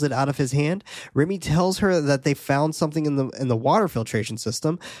wrestles it out of his hand. Remy tells her that they found something in the water filtration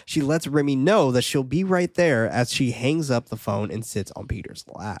system. She lets Remy know that she'll be right there as she hangs up the phone and sits on Peter's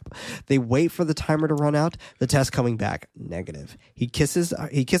lap. They wait for the timer to run out, the test coming back negative. He kisses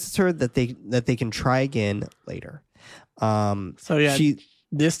her that they can try again later.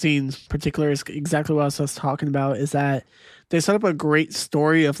 This scene in particular is exactly what I was talking about, is that they set up a great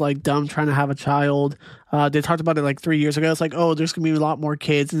story of like Dumb trying to have a child. They talked about it like 3 years ago. It's like, oh, there's gonna be a lot more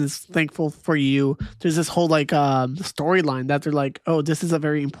kids and it's thankful for you. There's this whole like storyline that they're like, oh, this is a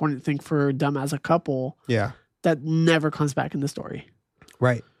very important thing for Dumb as a couple. Yeah. That never comes back in the story.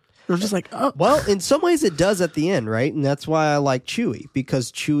 Right. And I'm just like, oh. Well, in some ways it does at the end, right? And that's why I like Chewie,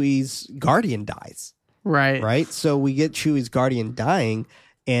 because Chewie's guardian dies. Right. Right? So we get Chewie's guardian dying,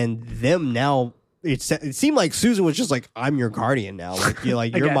 and them now, it seemed like Susan was just like, I'm your guardian now. Like,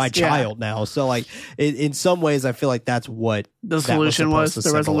 you're my child now. So, like, in some ways, I feel like that's what the solution was,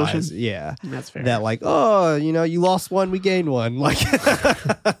 the resolution. Yeah. That's fair. That, like, oh, you lost one, we gained one. Like,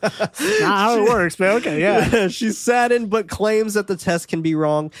 not how it works, but okay, yeah. She's saddened, but claims that the test can be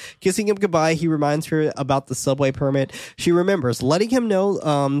wrong. Kissing him goodbye, he reminds her about the subway permit. She remembers, letting him know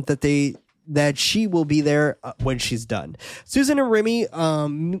that that she will be there when she's done. Susan and Remy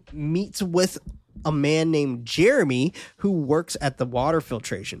meets with a man named Jeremy who works at the water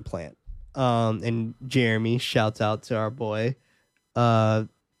filtration plant. And Jeremy shouts out to our boy.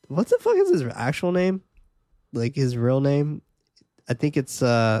 What the fuck is his actual name? Like his real name? I think it's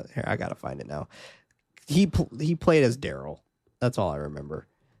here, I gotta find it now. He played as Daryl. That's all I remember.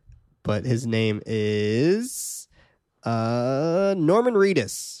 But his name is Norman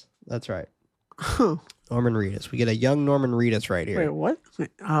Reedus. That's right. Norman Reedus. We get a young Norman Reedus right here. Wait, what?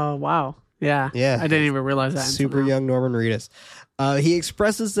 Oh, wow. Yeah. Yeah. I didn't even realize that. Super young Norman Reedus. He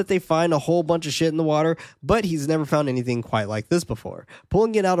expresses that they find a whole bunch of shit in the water, but he's never found anything quite like this before.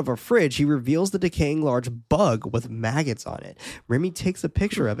 Pulling it out of a fridge, he reveals the decaying large bug with maggots on it. Remy takes a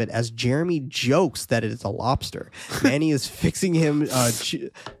picture of it as Jeremy jokes that it is a lobster. Manny is fixing him.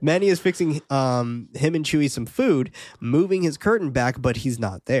 Manny is fixing him and Chewie some food, moving his curtain back, but he's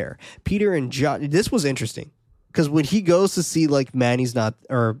not there. Peter and John. This was interesting because when he goes to see like Manny's not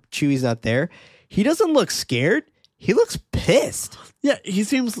or Chewie's not there, he doesn't look scared. He looks pissed. Yeah, he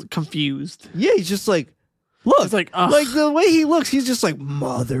seems confused. Yeah, he's just like, look, He's like, the way he looks, he's just like,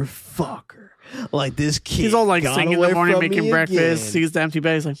 motherfucker. Like this kid. He's all like got singing in away the morning, from making me breakfast, again. sees the empty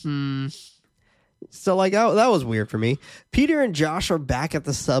bed. He's like, So like that was weird for me. Peter and Josh are back at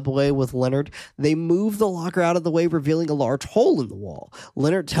the subway with Leonard. They move the locker out of the way, revealing a large hole in the wall.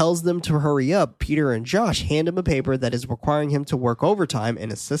 Leonard tells them to hurry up. Peter and Josh hand him a paper that is requiring him to work overtime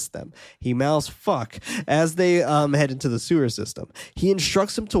and assist them. He mouths fuck as they head into the sewer system. He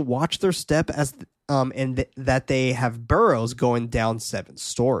instructs them to watch their step as that they have burrows going down 7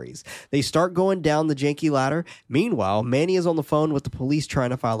 stories. They start going down the janky ladder. Meanwhile, Manny is on the phone with the police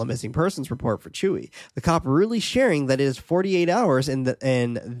trying to file a missing persons report for Chewie. The cop really sharing that it is 48 hours and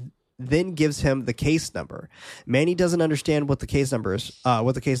then gives him the case number. Manny doesn't understand what the case number is.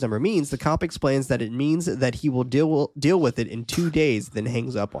 What the case number means. The cop explains that it means that he will deal with it in 2 days, then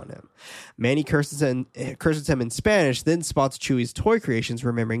hangs up on him. Manny curses him in Spanish, then spots Chewie's toy creations,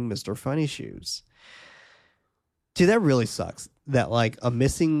 remembering Mr. Funny Shoes. Dude, that really sucks. That like a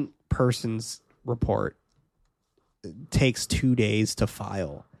missing persons report takes 2 days to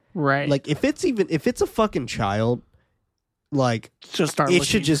file. right. Like if it's a fucking child, like just start it looking.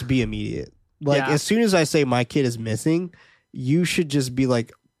 should just be immediate. Like Yeah. as soon as I say my kid is missing, you should just be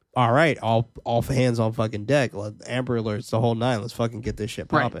like, all right, all hands on fucking deck. Amber Alerts, the whole 9. Let's fucking get this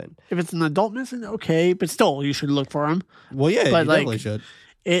shit Right. popping. If it's an adult missing, okay, but still, you should look for him. Well, yeah, But, you like, definitely should.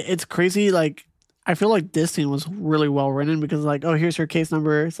 It's crazy. Like, I feel like this scene was really well written because, like, oh, here's your case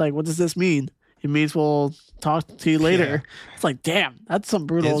number. It's like, what does this mean? It means we'll talk to you later. It's like, damn, that's some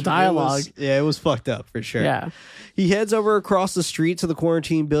brutal dialogue. It was fucked up for sure. Yeah. He heads over across the street to the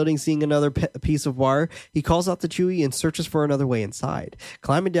quarantine building, seeing another piece of wire. He calls out to Chewie and searches for another way inside.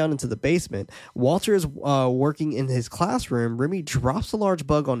 Climbing down into the basement, Walter is working in his classroom. Remy drops a large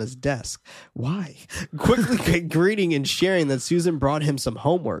bug on his desk. Why? Quickly greeting and sharing that Susan brought him some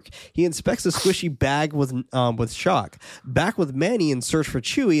homework. He inspects the squishy bag with shock. Back with Manny in search for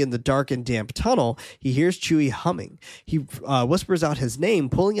Chewie in the dark and damp tunnel, he hears Chewie humming. He whispers out his name,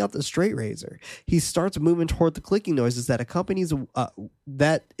 pulling out the straight razor. He starts moving toward the clicking noises that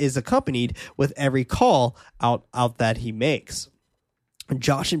is accompanied with every call out that he makes.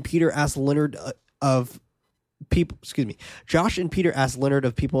 Josh and Peter ask Leonard Josh and Peter ask Leonard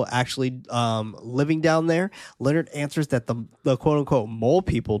of people actually living down there. Leonard answers that the quote unquote mole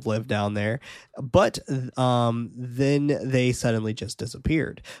people live down there, but then they suddenly just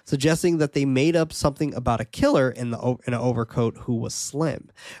disappeared, suggesting that they made up something about a killer in an overcoat who was slim.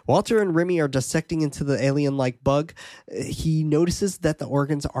 Walter and Remy are dissecting into the alien-like bug. He notices that the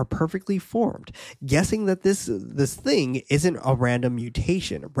organs are perfectly formed, guessing that this thing isn't a random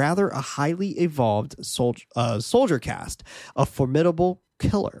mutation, rather a highly evolved soldier cast, a formidable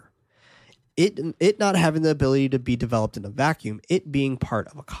killer. It not having the ability to be developed in a vacuum, it being part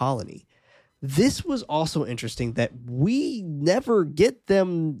of a colony. This was also interesting that we never get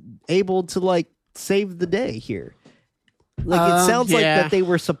them able to like save the day here. Like it sounds like that they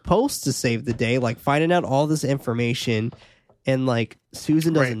were supposed to save the day, like finding out all this information, and like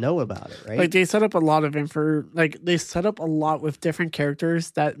Susan doesn't know about it, right? Like they set up a lot of they set up a lot with different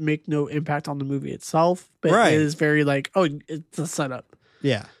characters that make no impact on the movie itself, but Right. it is very like, oh, it's a setup.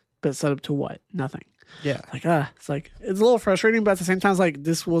 Yeah. But set up to what? Nothing. Yeah. Like it's like it's a little frustrating, but at the same time, it's like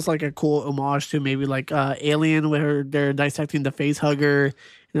this was like a cool homage to maybe like Alien, where they're dissecting the face hugger,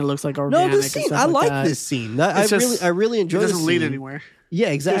 and it looks like organic. No, this scene, and stuff I like like that. this scene. I really It enjoy this doesn't lead scene. anywhere. Yeah,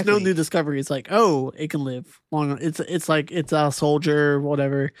 exactly. There's no new discovery. It's like, oh, it can live long. It's like it's a soldier,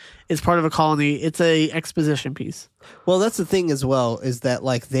 whatever. It's part of a colony. It's a exposition piece. Well, that's the thing as well, is that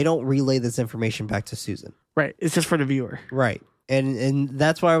like they don't relay this information back to Susan. Right. It's just for the viewer. Right. And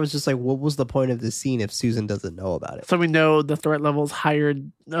that's why I was just like, what was the point of this scene if Susan doesn't know about it? So we know the threat level is higher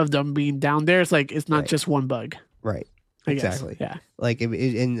of them being down there. It's like it's not Right. just one bug. Right. I guess. Exactly. Yeah. Like,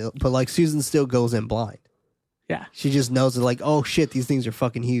 but like Susan still goes in blind. Yeah. She just knows that like, oh shit, these things are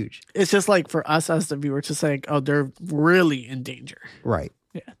fucking huge. It's just like for us as the viewer to say, oh, they're really in danger. Right.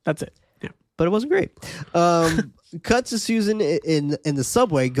 Yeah. That's it. Yeah. But it wasn't great. Cut to Susan in the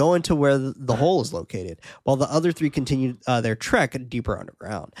subway going to where the hole is located, while the other three continue their trek deeper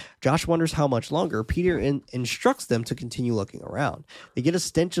underground. Josh wonders how much longer. Peter instructs them to continue looking around. They get a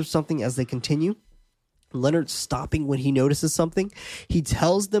stench of something as they continue. Leonard's stopping when he notices something. He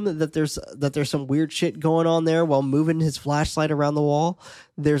tells them that there's some weird shit going on there while moving his flashlight around the wall.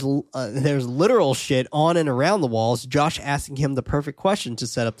 There's literal shit on and around the walls. Josh asking him the perfect question to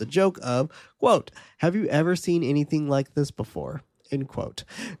set up the joke of, quote, "Have you ever seen anything like this before?" End quote.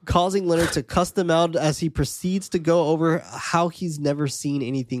 Causing Leonard to cuss them out as he proceeds to go over how he's never seen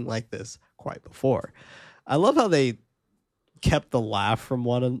anything like this quite before. I love how they kept the laugh from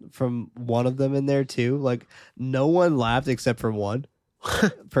one of them in there too. Like no one laughed except for one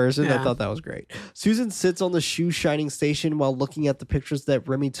person. Yeah. I thought that was great. Susan sits on the shoe shining station while looking at the pictures that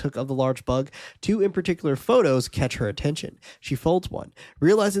Remy took of the large bug. Two in particular photos catch her attention. She folds one,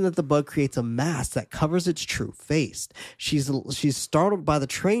 realizing that the bug creates a mask that covers its true face. She's startled by the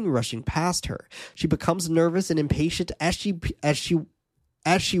train rushing past her. She becomes nervous and impatient as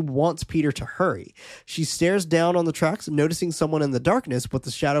she wants Peter to hurry. She stares down on the tracks, noticing someone in the darkness with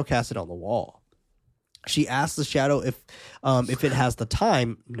the shadow casted on the wall. She asks the shadow if it has the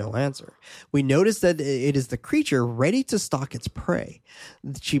time. No answer. We notice that it is the creature ready to stalk its prey.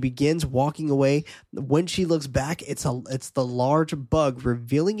 She begins walking away. When she looks back, it's the large bug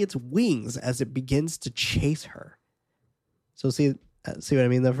revealing its wings as it begins to chase her. So see what I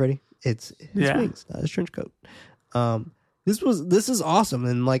mean, though, Freddie? It's wings, not his trench coat. This is awesome,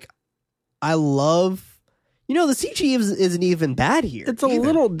 and like I love, the CG isn't even bad here. It's a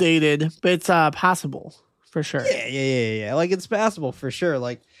little dated, but it's passable for sure. Yeah. Like it's passable for sure.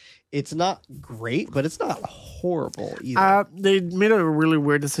 Like it's not great, but it's not horrible either. They made a really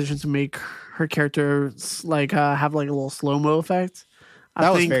weird decision to make her character like have like a little slow mo effect.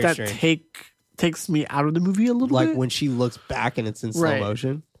 I think very that strange. takes me out of the movie a little Like bit. when she looks back and it's in slow Right.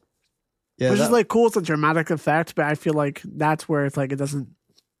 motion. Yeah, Which is like cool. It's a dramatic effect, but I feel like that's where it's like it doesn't.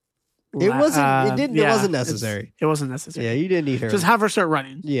 It wasn't it's- necessary. It wasn't necessary. Yeah, you didn't need her. Just have her start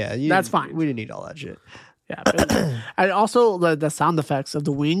running. Yeah, That's fine. We didn't need all that shit. Yeah. But I also the sound effects of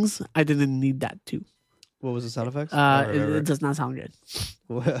the wings. I didn't need that too. What was the sound effects? I don't It remember. does not sound good.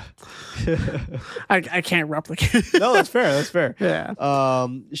 No, I can't replicate. that's fair. That's fair. Yeah.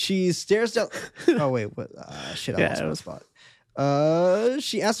 She stares down. Oh wait, what? Shit, I Yeah, lost it my was- spot.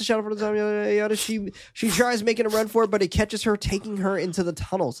 She asks the shadow for the time. Yada, yada. She tries making a run for it, but it catches her, taking her into the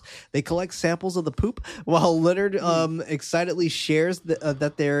tunnels. They collect samples of the poop, while Leonard excitedly shares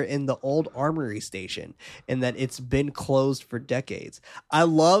that they're in the old armory station and that it's been closed for decades. I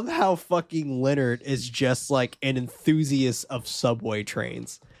love how fucking Leonard is just like an enthusiast of subway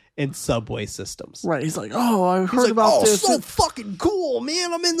trains and subway systems. Right. He's like, oh, I He's heard like, about oh, this. so fucking cool,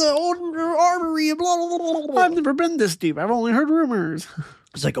 man. I'm in the old armory and blah, blah, blah, blah, blah. I've never been this deep. I've only heard rumors.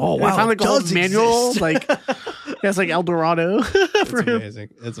 It's like, oh, And I wow, found it like a whole does manual. exist. Like, yeah, it's like El Dorado. It's for him. amazing.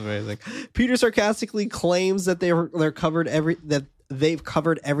 It's amazing. Peter sarcastically claims that they're covered they've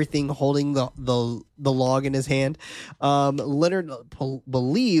covered everything, holding the log in his hand. Leonard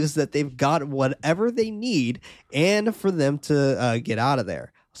believes that they've got whatever they need and for them to get out of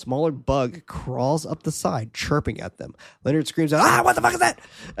there. A smaller bug crawls up the side, chirping at them. Leonard screams out, what the fuck is that?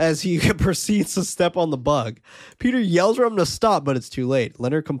 As he proceeds to step on the bug. Peter yells for him to stop, but it's too late.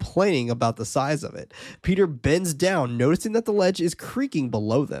 Leonard complaining about the size of it. Peter bends down, noticing that the ledge is creaking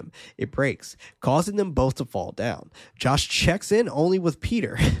below them. It breaks, causing them both to fall down. Josh checks in only with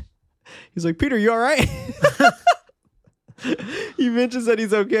Peter. He's like, Peter, you all right? He mentions that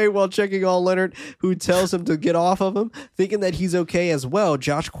he's okay while checking on Leonard, who tells him to get off of him. Thinking that he's okay as well,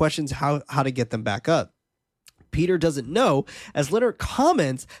 Josh questions how to get them back up. Peter doesn't know, as Leonard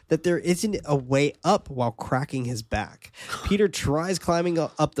comments that there isn't a way up while cracking his back. Peter tries climbing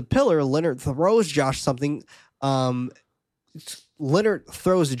up the pillar. Leonard throws Josh something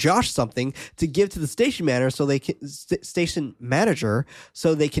to give to the station manager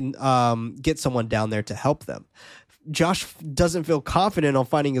so they can get someone down there to help them. Josh doesn't feel confident on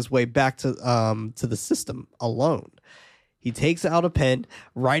finding his way back to the system alone. He takes out a pen,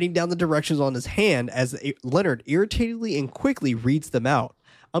 writing down the directions on his hand as Leonard irritatedly and quickly reads them out.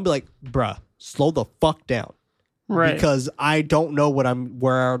 I'll be like, bruh, slow the fuck down. Right. Because I don't know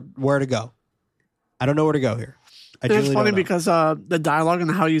where to go. I don't know where to go here. It's funny because the dialogue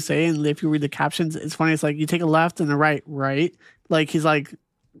and how you say it, and if you read the captions, it's funny. It's like you take a left and a right. Like he's like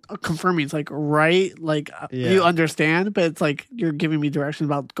confirming. It's like right. Like you understand, but it's like you're giving me directions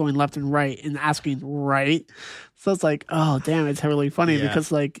about going left and right and asking right. So it's like, oh damn, it's really funny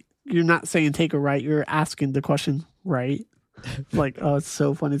because like you're not saying take a right, you're asking the question right. Like, oh, it's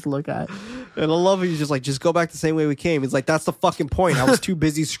so funny to look at. And I love it. He's just like, just go back the same way we came. He's like, that's the fucking point. I was too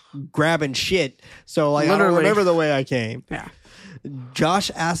busy grabbing shit. So like, literally. I don't remember the way I came. Yeah.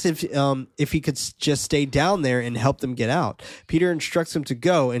 Josh asks if he could just stay down there and help them get out. Peter instructs him to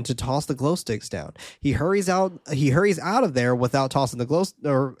go and to toss the glow sticks down. He hurries out of there without tossing the glow,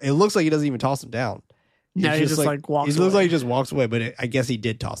 or it looks like he doesn't even toss them down. No, he just like walks away. It looks like he just walks away, but I guess he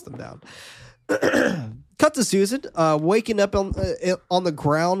did toss them down. Cut to Susan, waking up on the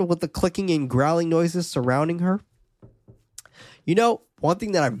ground with the clicking and growling noises surrounding her. You know, one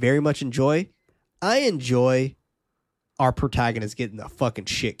thing that I very much enjoy, I enjoy our protagonist getting the fucking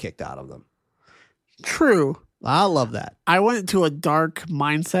shit kicked out of them. True. I love that. I went into a dark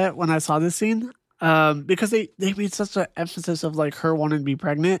mindset when I saw this scene because they made such an emphasis of like her wanting to be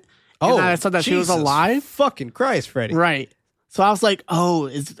pregnant. Oh, and I saw that she was alive. Fucking Christ, Freddie. Right. So I was like, oh,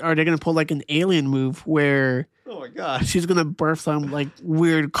 are they going to pull like an alien move where oh my God, she's going to birth some like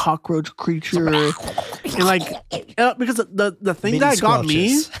weird cockroach creature? And like, because the thing that got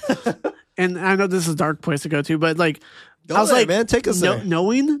me, and I know this is a dark place to go to, but like, I was like, man, take us there.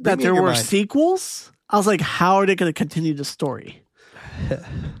 Knowing that there were sequels, I was like, how are they going to continue the story?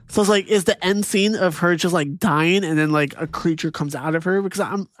 So it's like, is the end scene of her just like dying and then like a creature comes out of her? Because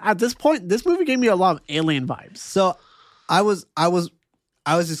I'm at this point, this movie gave me a lot of Alien vibes. So I was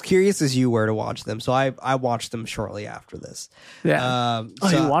as curious as you were to watch them, so I watched them shortly after this. Yeah. So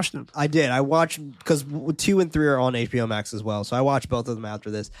you watched them? I did. I watched because 2 and 3 are on HBO Max as well, so I watched both of them after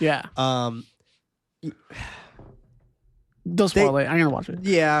this. Yeah. Don't spoil it. I'm gonna watch it.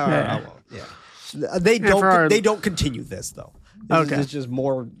 Yeah. I won't. Yeah. They don't continue this though. It's just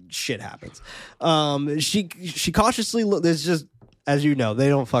more shit happens. She cautiously there's just, as you know, they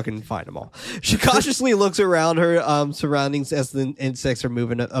don't fucking find them all. She cautiously looks around her surroundings as the insects are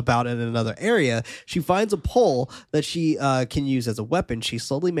moving about in another area. She finds a pole that she can use as a weapon. She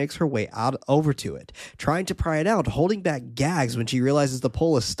slowly makes her way over to it, trying to pry it out, holding back gags when she realizes the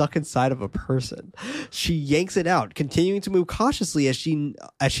pole is stuck inside of a person. She yanks it out, continuing to move cautiously as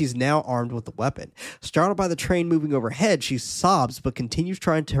she's now armed with the weapon. Startled by the train moving overhead, she sobs but continues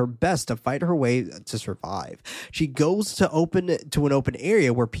trying her best to fight her way to survive. She goes to an open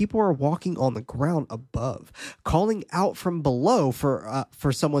area where people are walking on the ground above, calling out from below for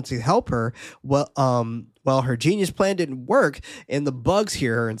someone to help her. Well, her genius plan didn't work, and the bugs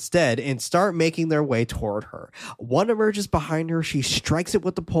hear her instead and start making their way toward her. One emerges behind her. She strikes it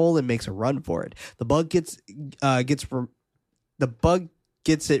with the pole and makes a run for it. The bug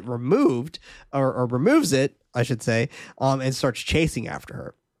gets it removed, or removes it, I should say, and starts chasing after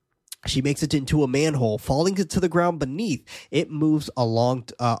her. She makes it into a manhole, falling to the ground beneath. It moves along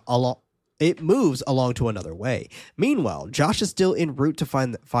to another way. Meanwhile, Josh is still en route to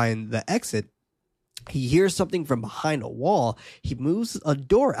find the exit. He hears something from behind a wall. He moves a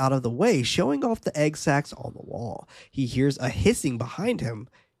door out of the way, showing off the egg sacs on the wall. He hears a hissing behind him.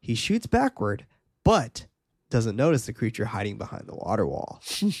 He shoots backward, but doesn't notice the creature hiding behind the waterfall.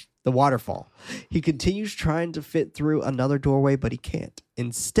 He continues trying to fit through another doorway, but he can't.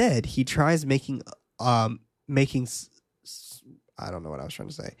 Instead, he tries making I don't know what I was trying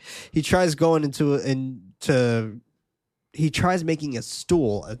to say. He tries making a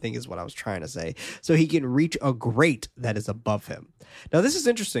stool, I think is what I was trying to say, so he can reach a grate that is above him. Now, this is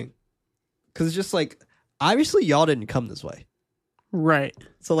interesting because it's just like, obviously y'all didn't come this way. Right.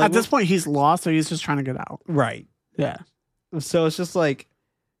 So like, at this point, he's lost, so he's just trying to get out. Right. Yeah. So it's just like,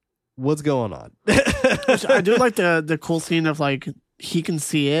 what's going on? I do like the cool scene of like, he can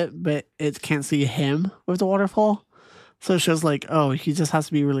see it, but it can't see him with the waterfall. So it shows like, oh, he just has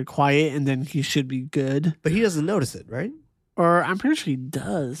to be really quiet and then he should be good. But he doesn't notice it, right? Or I'm pretty sure he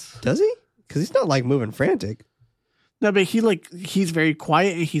does. Does he? Because he's not like moving frantic. No, but he's very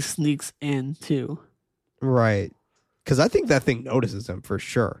quiet and he sneaks in too. Right. Because I think that thing notices him for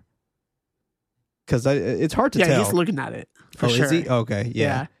sure. Because it's hard to tell. Yeah, he's looking at it for sure. Is he? Okay,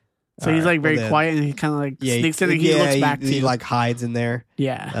 yeah. So he's like very quiet and he kind of like sneaks in and he looks back to he like hides in there.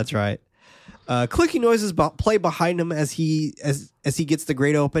 Yeah. That's right. Clicking noises play behind him as he gets the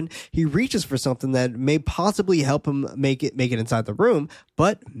grate open. He reaches for something that may possibly help him make it inside the room,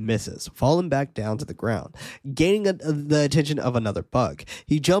 but misses, falling back down to the ground, gaining the attention of another bug.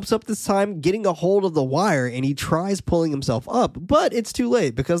 He jumps up this time, getting a hold of the wire, and he tries pulling himself up, but it's too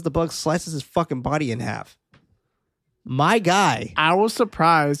late because the bug slices his fucking body in half. My guy. I was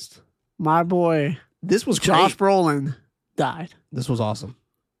surprised. My boy, This was Josh great. Brolin, died. This was awesome.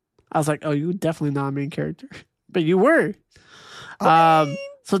 I was like, oh, you definitely not a main character. But you were.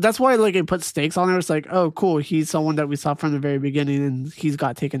 So that's why like it put stakes on there. It's like, oh, cool. He's someone that we saw from the very beginning and he's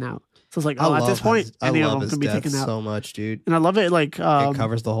got taken out. So it's like, oh, at this point, any of them can be taken out. So much, dude. And I love it. Like, It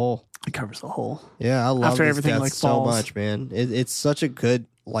covers the whole. It covers the whole. Yeah, I love After this everything, death like, so falls. much, man. It's such a good,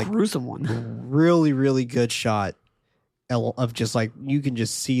 like, Gruesome one. really, really good shot of just like you can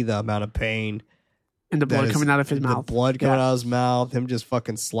just see the amount of pain. And the that blood is- coming out of his mouth. The blood coming Yeah. out of his mouth, him just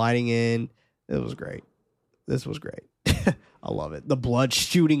fucking sliding in. It was great. This was great. I love it. The blood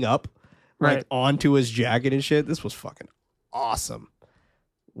shooting up like Right. onto his jacket and shit. This was fucking awesome.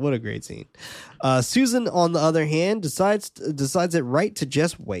 What a great scene. Susan, on the other hand, decides it right to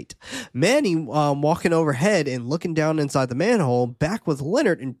just wait. Manny, walking overhead and looking down inside the manhole, back with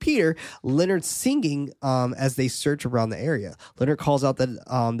Leonard and Peter. Leonard singing as they search around the area. Leonard calls out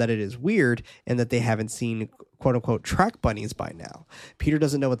that it is weird and that they haven't seen quote unquote track bunnies by now. Peter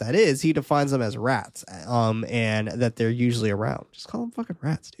doesn't know what that is. He defines them as rats, and that they're usually around. Just call them fucking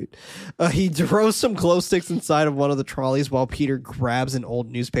rats, dude. He throws some glow sticks inside of one of the trolleys while Peter grabs an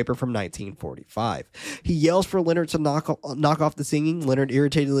old newspaper from 1945. He yells for Leonard to knock off the singing. Leonard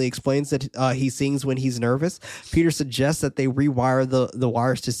irritatedly explains that he sings when he's nervous. Peter suggests that they rewire the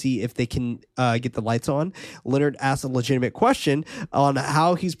wires to see if they can get the lights on. Leonard asks a legitimate question on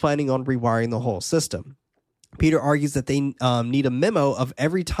how he's planning on rewiring the whole system. Peter argues that they need a memo of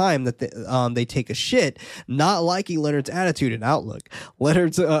every time that they take a shit, not liking Leonard's attitude and outlook.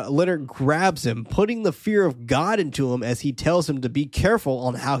 Leonard grabs him, putting the fear of God into him as he tells him to be careful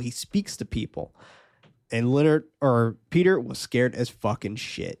on how he speaks to people. And Peter was scared as fucking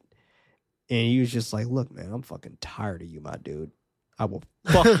shit. And he was just like, look, man, I'm fucking tired of you, my dude. I will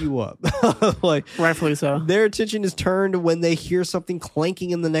fuck you up. Like, Rightfully so. their attention is turned when they hear something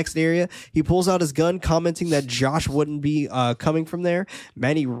clanking in the next area. He pulls out his gun, commenting that Josh wouldn't be coming from there.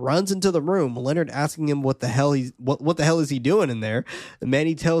 Manny runs into the room. Leonard asking him what the hell is he doing in there.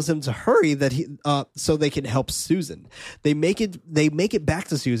 Manny tells him to hurry so they can help Susan. They make it back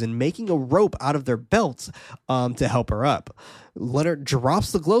to Susan, making a rope out of their belts to help her up. Leonard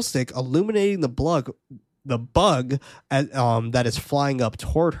drops the glow stick, illuminating the bug that is flying up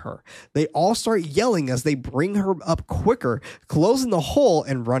toward her. They all start yelling as they bring her up quicker, closing the hole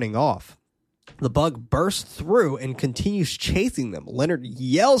and running off. The bug bursts through and continues chasing them. Leonard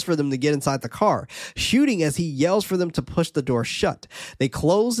yells for them to get inside the car, shooting as he yells for them to push the door shut. They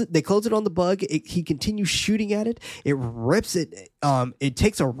close it on the bug. He continues shooting at it. It rips it. It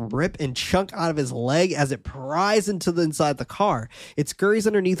takes a rip and chunk out of his leg as it pries into the inside the car. It scurries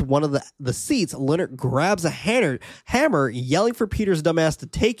underneath one of the seats. Leonard grabs a hammer, yelling for Peter's dumbass to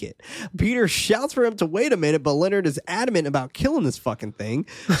take it. Peter shouts for him to wait a minute, but Leonard is adamant about killing this fucking thing.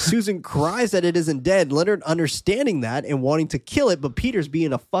 Susan cries that it isn't dead. Leonard understanding that and wanting to kill it, but Peter's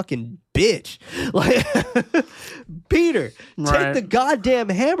being a fucking bitch. Like, Peter, take the goddamn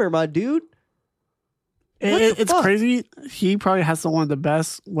hammer, my dude. It's crazy. He probably has one of the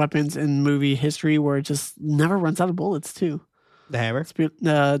best weapons in movie history where it just never runs out of bullets, too. The hammer?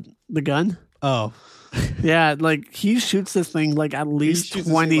 The gun. Oh. Yeah, like he shoots this thing like at least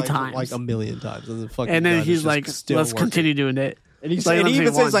 20 times. Like a million times. And then he's like, let's continue doing it. And he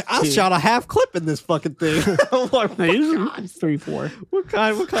even says, like, I shot a half clip in this fucking thing. I'm like, no, usually 3, 4. What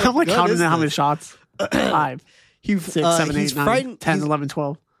kind I'm like gun counting is how many this? shots. 5, 6, 7, 8, 9, 10, 11,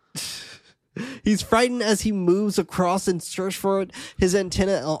 12. He's frightened as he moves across and searches for it. His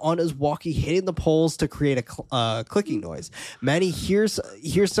antenna on his walkie hitting the poles to create a clicking noise. Manny hears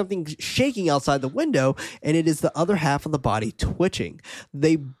something shaking outside the window, and it is the other half of the body twitching.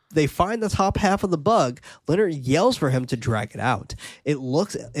 They find the top half of the bug. Leonard yells for him to drag it out. It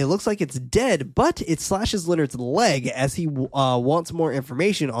looks like it's dead, but it slashes Leonard's leg as he wants more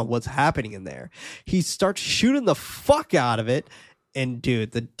information on what's happening in there. He starts shooting the fuck out of it. And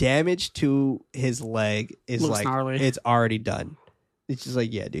dude, the damage to his leg is Looks like gnarly. It's already done. It's just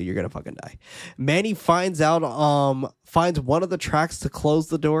like, yeah, dude, you're gonna fucking die. Manny finds one of the tracks to close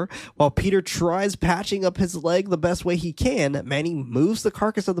the door. While Peter tries patching up his leg the best way he can, Manny moves the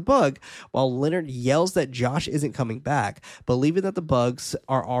carcass of the bug, while Leonard yells that Josh isn't coming back, believing that the bugs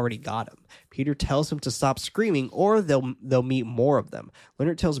are already got him. Peter tells him to stop screaming, or they'll meet more of them.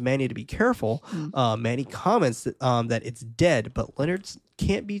 Leonard tells Manny to be careful. Manny comments that it's dead, but Leonard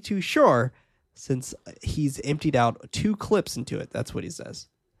can't be too sure, since he's emptied out 2 clips into it. That's what he says.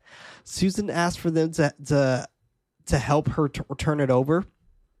 Susan asks for them to help her turn it over.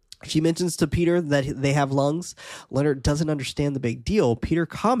 She mentions to Peter that they have lungs. Leonard doesn't understand the big deal. Peter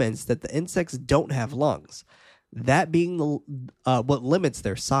comments that the insects don't have lungs, that being what limits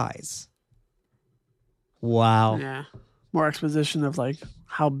their size. Wow. Yeah. More exposition of like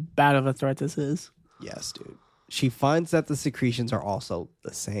how bad of a threat this is. Yes, dude. She finds that the secretions are also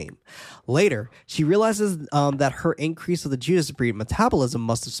the same. Later, she realizes that her increase of the Judas breed metabolism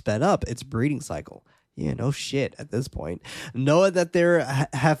must have sped up its breeding cycle. Yeah, no shit at this point. Knowing that there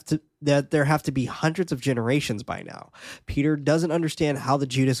have to be hundreds of generations by now. Peter doesn't understand how the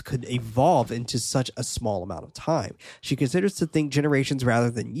Judas could evolve into such a small amount of time. She considers to think generations rather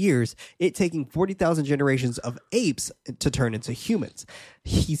than years, it taking 40,000 generations of apes to turn into humans.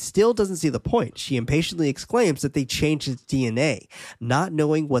 He still doesn't see the point. She impatiently exclaims that they changed its DNA, not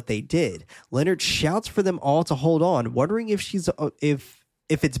knowing what they did. Leonard shouts for them all to hold on, wondering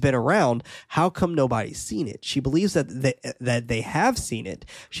if it's been around, how come nobody's seen it? She believes that they have seen it.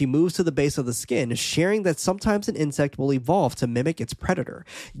 She moves to the base of the skin, sharing that sometimes an insect will evolve to mimic its predator.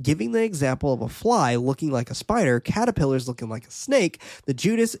 Giving the example of a fly looking like a spider, caterpillars looking like a snake, the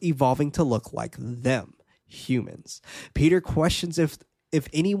Judas evolving to look like them, humans. Peter questions if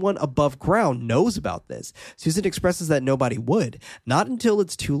anyone above ground knows about this. Susan expresses that nobody would, not until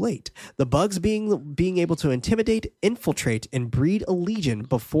it's too late. The bugs being able to intimidate, infiltrate, and breed a legion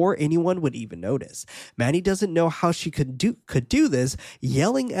before anyone would even notice. Manny doesn't know how she could do this,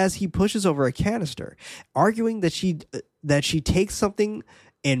 yelling as he pushes over a canister, arguing that she takes something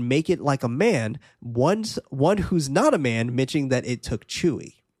and make it like a man, one who's not a man, mentioning that it took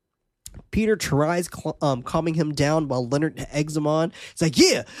Chewie. Peter tries calming him down while Leonard eggs him on. He's like,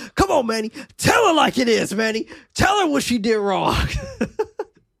 yeah, come on, Manny. Tell her like it is, Manny. Tell her what she did wrong.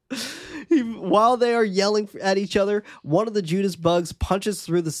 While they are yelling at each other, one of the Judas bugs punches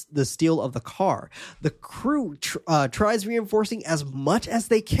through the steel of the car. The crew tries reinforcing as much as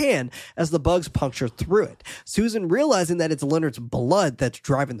they can as the bugs puncture through it. Susan, realizing that it's Leonard's blood that's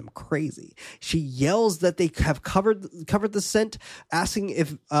driving them crazy, she yells that they have covered the scent,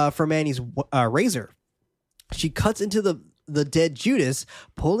 asking for Manny's razor. She cuts into the dead Judas,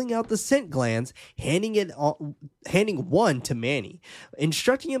 pulling out the scent glands, handing one to Manny,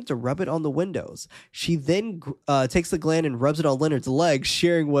 instructing him to rub it on the windows. She then takes the gland and rubs it on Leonard's leg,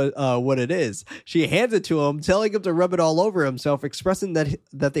 sharing what it is. She hands it to him, telling him to rub it all over himself, expressing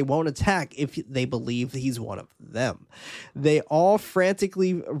that they won't attack if they believe he's one of them. They all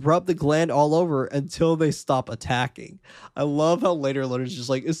frantically rub the gland all over until they stop attacking. I love how later Leonard's just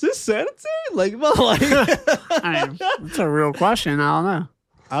like, is this sanitary? Like It's a real question. I don't know.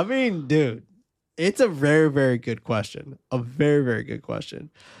 I mean, dude, it's a very, very good question. A very, very good question.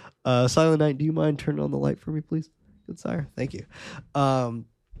 Silent Night, do you mind turning on the light for me, please? Good sire. Thank you.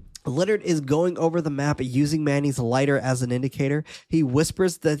 Leonard is going over the map using Manny's lighter as an indicator. He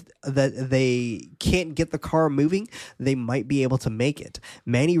whispers that they can't get the car moving. They might be able to make it.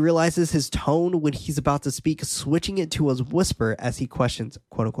 Manny realizes his tone when he's about to speak, switching it to a whisper as he questions,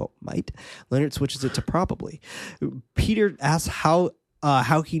 quote unquote, might. Leonard switches it to probably. Peter asks how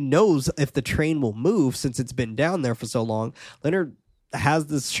he knows if the train will move since it's been down there for so long. Leonard has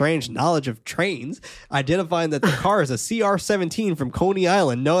this strange knowledge of trains, identifying that the car is a CR-17 from Coney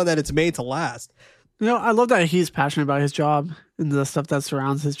Island, knowing that it's made to last. You know, I love that he's passionate about his job and the stuff that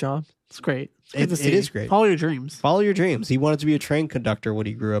surrounds his job. It's great. It is great. Follow your dreams. Follow your dreams. He wanted to be a train conductor when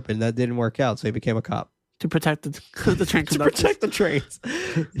he grew up, and that didn't work out, so he became a cop. To protect the train conductors. To protect the trains.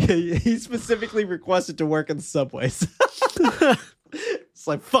 He specifically requested to work in the subways. It's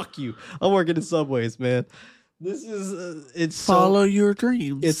like, fuck you. I'm working in subways, man. This is it's follow your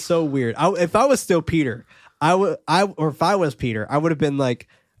dreams. It's so weird. If I was still Peter, or if I was Peter, I would have been like,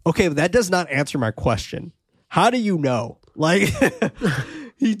 okay, that does not answer my question. How do you know? Like,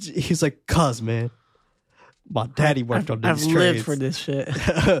 he's like, cuz man, my daddy worked on these trains. I've lived for this shit.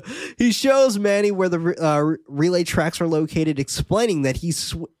 He shows Manny where the relay tracks are located, explaining that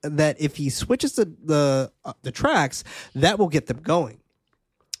that if he switches the tracks, that will get them going.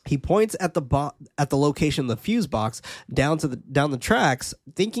 He points at the location of the fuse box down the tracks,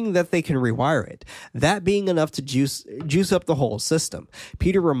 thinking that they can rewire it. That being enough to juice up the whole system.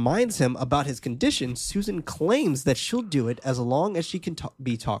 Peter reminds him about his condition. Susan claims that she'll do it as long as she can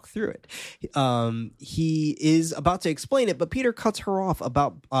be talked through it. He is about to explain it, but Peter cuts her off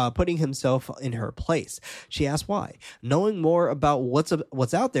about putting himself in her place. She asks why, knowing more about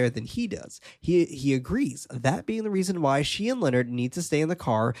what's out there than he does. He agrees, that being the reason why she and Leonard need to stay in the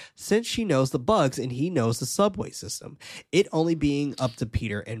car, since she knows the bugs and he knows the subway system, it only being up to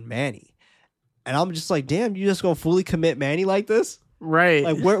Peter and Manny. And I'm just like, damn, you just gonna fully commit Manny like this? Right.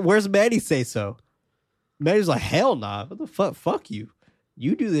 Like, where's Manny say so? Manny's like, hell nah, what the fuck you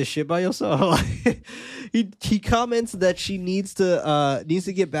do this shit by yourself. he comments that she needs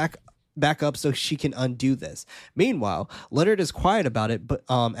to get back up so she can undo this. Meanwhile, Leonard is quiet about it, but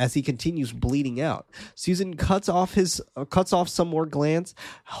as he continues bleeding out, Susan cuts off some more glands,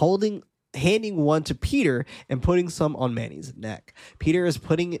 handing one to Peter and putting some on Manny's neck. Peter is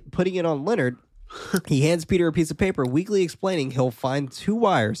putting it on Leonard. He hands Peter a piece of paper, weakly explaining he'll find 2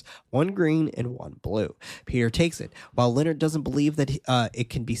 wires, one green and one blue. Peter takes it, while Leonard doesn't believe that it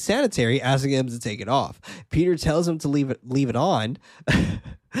can be sanitary, asking him to take it off. Peter tells him to leave it on.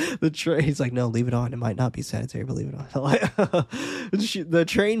 He's like, no, leave it on. It might not be sanitary, but leave it on. The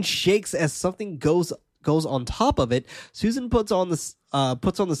train shakes as something goes on top of it. Susan puts on the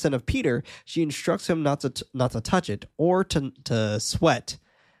scent of Peter. She instructs him not to touch it or to sweat,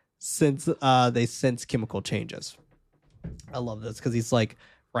 since they sense chemical changes. I love this because he's like,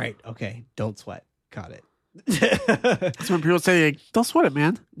 right, okay, don't sweat. Got it. That's when people say, like, don't sweat it,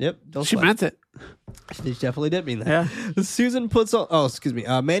 man. Yep, don't She sweat. meant it. She definitely did mean that. Yeah. Susan puts on... Oh, excuse me.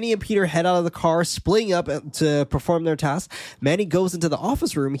 Manny and Peter head out of the car, splitting up to perform their task. Manny goes into the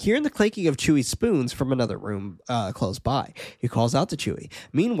office room, hearing the clanking of Chewie's spoons from another room close by. He calls out to Chewie.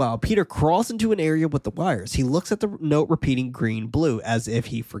 Meanwhile, Peter crawls into an area with the wires. He looks at the note repeating green, blue, as if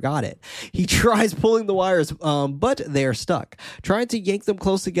he forgot it. He tries pulling the wires, but they are stuck. Trying to yank them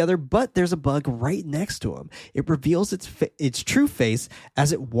close together, but there's a bug right next to him. It reveals its true face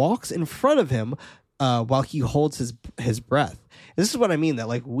as it walks in front of him, while he holds his breath. This is what I mean, that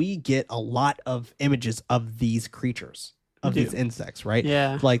like we get a lot of images of these creatures, of these insects, right?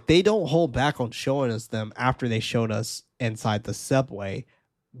 Yeah. Like they don't hold back on showing us them after they showed us inside the subway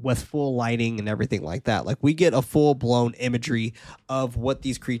with full lighting and everything like that. Like we get a full blown imagery of what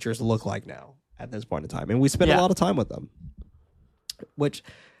these creatures look like now at this point in time. And we spend a lot of time with them, which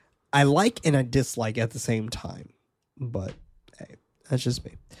I like and I dislike at the same time. But hey, that's just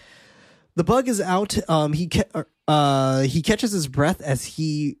me. The bug is out. He catches his breath as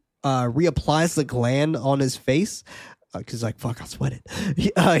he reapplies the gland on his face. Because he's like, fuck, I'll sweat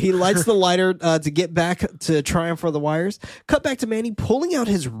it. He lights the lighter to get back to trying for the wires. Cut back to Manny pulling out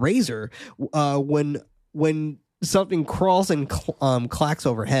his razor when something crawls and clacks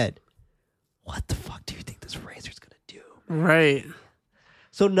overhead. What the fuck do you think this razor's going to do? Right.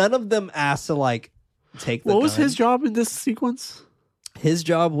 So none of them asked to like take the What was gun. his job in this sequence? His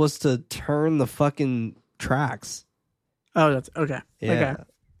job was to turn the fucking tracks. Oh, that's okay. Yeah. Okay.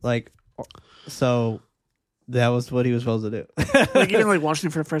 Like, so that was what he was supposed to do. Like even like watching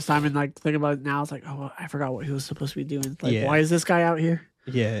it for the first time and like thinking about it now, it's like, oh, I forgot what he was supposed to be doing. Like, Yeah. why is this guy out here?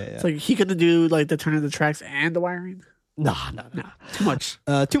 Yeah. It's like he couldn't do like the turning of the tracks and the wiring. No. Too much.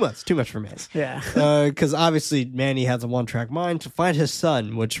 Too much for Manny. Yeah. Because obviously Manny has a one-track mind to find his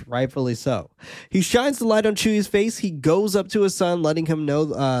son, which rightfully so. He shines the light on Chewie's face. He goes up to his son, letting him know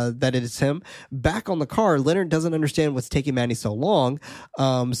that it is him. Back on the car, Leonard doesn't understand what's taking Manny so long.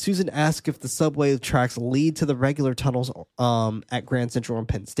 Susan asks if the subway tracks lead to the regular tunnels at Grand Central and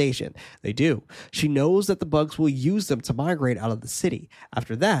Penn Station. They do. She knows that the bugs will use them to migrate out of the city.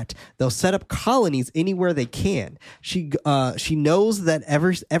 After that, they'll set up colonies anywhere they can. She knows that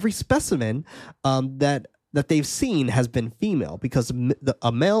every specimen that they've seen has been female because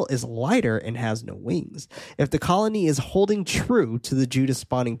a male is lighter and has no wings. If the colony is holding true to the Judas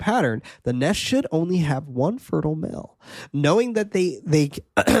spawning pattern, the nest should only have one fertile male. Knowing that they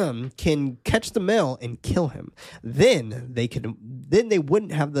can catch the male and kill him, then they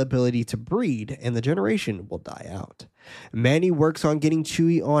wouldn't have the ability to breed, and the generation will die out. Manny works on getting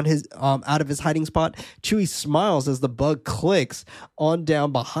Chewie on his out of his hiding spot. Chewie smiles as the bug clicks on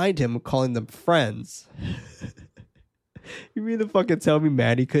down behind him, calling them friends. You mean to fucking tell me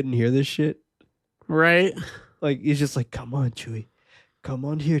Manny couldn't hear this shit? Right. Like he's just like, come on, Chewie, come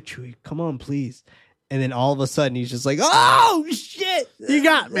on here, Chewie, come on, please. And then all of a sudden he's just like, oh shit, You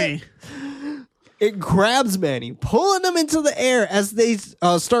got me. It grabs Manny, pulling him into the air as they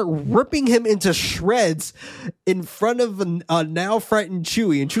start ripping him into shreds in front of a now frightened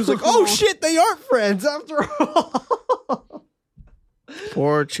Chewie. And Chewie's like, oh shit, they aren't friends after all.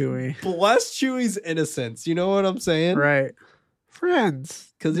 Poor Chewie. Bless Chewie's innocence. You know what I'm saying? Right.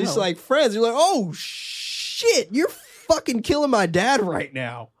 Friends. Because he's like, friends. You're like, oh shit, you're fucking killing my dad right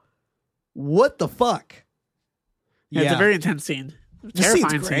now. What the fuck? Yeah, it's a very intense scene. The Terrifying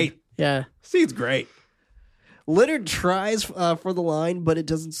scene's great. scene. Yeah. Scene's great. Leonard tries for the line, but it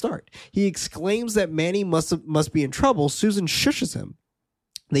doesn't start. He exclaims that Manny must be in trouble. Susan shushes him.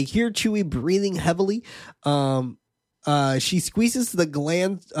 They hear Chewie breathing heavily. She squeezes the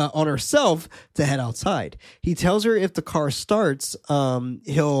gland on herself to head outside. He tells her if the car starts,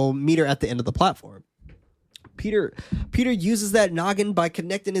 he'll meet her at the end of the platform. Peter uses that noggin by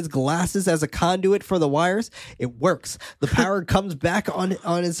connecting his glasses as a conduit for the wires. It works. The power comes back on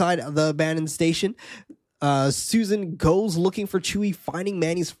inside the abandoned station. Susan goes looking for Chewie, finding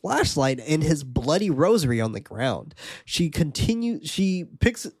Manny's flashlight and his bloody rosary on the ground. She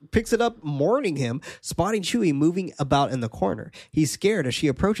picks it up, mourning him, spotting Chewie moving about in the corner. He's scared as she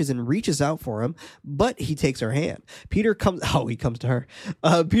approaches and reaches out for him, but he takes her hand. He comes to her.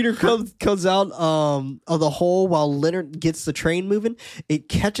 Peter comes out of the hole while Leonard gets the train moving. It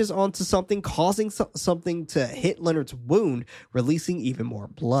catches onto something, causing something to hit Leonard's wound, releasing even more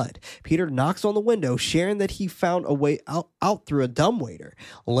blood. Peter knocks on the window, sharing that he found a way out through a dumbwaiter.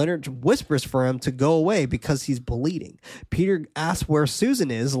 Leonard whispers for him to go away because he's bleeding. Peter asks where Susan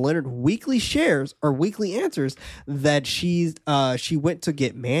is. Leonard weakly answers that she went to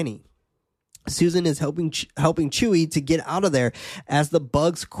get Manny. Susan is helping Chewie to get out of there as the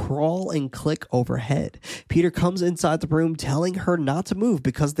bugs crawl and click overhead. Peter comes inside the room, telling her not to move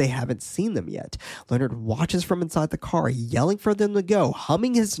because they haven't seen them yet. Leonard watches from inside the car, yelling for them to go,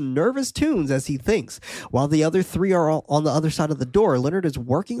 humming his nervous tunes as he thinks. While the other three are on the other side of the door, Leonard is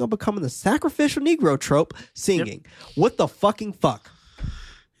working on becoming the sacrificial Negro trope, singing. Yep. What the fucking fuck?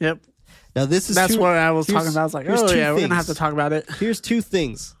 Yep. Now that's what I was talking about. I was like, oh yeah, we're gonna have to talk about it. Here's two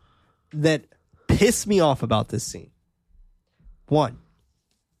things that piss me off about this scene. One,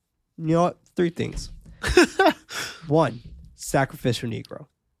 you know what? Three things. One, sacrificial Negro.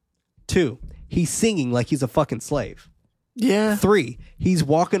 Two, he's singing like he's a fucking slave. Yeah. Three, he's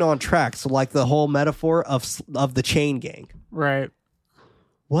walking on tracks, like the whole metaphor of the chain gang. Right.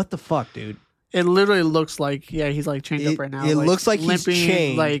 What the fuck, dude? It literally looks like, he's like chained up right now. It looks like limping, he's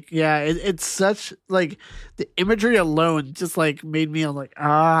chained. Like, it's such, like, the imagery alone just, like, made me, like,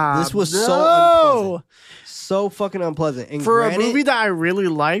 this was so unpleasant. So fucking unpleasant. And for a movie that I really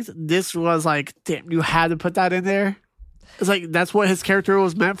liked, this was like, damn, you had to put that in there. It's like, that's what his character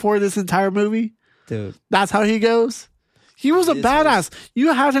was meant for this entire movie. Dude. That's how he goes. He was a badass.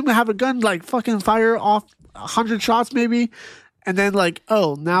 You had him have a gun, like, fucking fire off 100 shots, maybe. And then, like,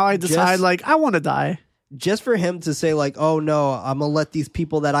 oh, now I decide, I want to die. Just for him to say, like, oh, no, I'm going to let these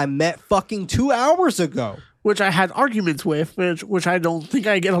people that I met fucking 2 hours ago. Which I had arguments with, which I don't think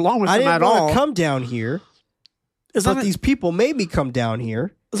I get along with them at all. I didn't want to come down here. But these people made me come down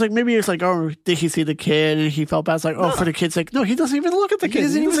here. It's like, maybe it's like, oh, did he see the kid? And he felt bad. It's like, oh, for the kid's sake. No, he doesn't even look at the kid.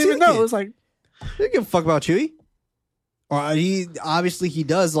 He doesn't even know. It's like, he doesn't give a fuck about Chewie. Or he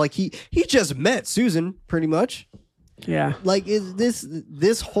does. Like, he just met Susan, pretty much. Yeah. Like,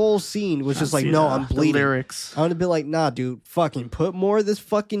 this whole scene was just like, no, I'm bleeding. Lyrics. I would have been like, nah, dude, fucking put more of this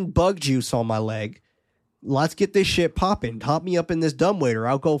fucking bug juice on my leg. Let's get this shit popping. Top me up in this dumbwaiter.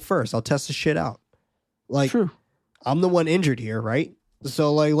 I'll go first. I'll test the shit out. Like, true. I'm the one injured here, right?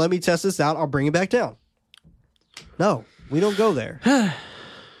 So, like, let me test this out. I'll bring it back down. No, we don't go there.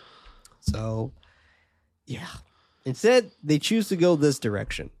 So, yeah. Instead, they choose to go this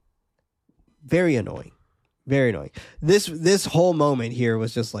direction. Very annoying. Very annoying. This whole moment here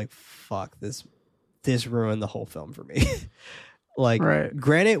was just like, fuck, this ruined the whole film for me. Like, right.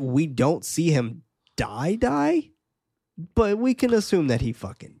 Granted, we don't see him die, but we can assume that he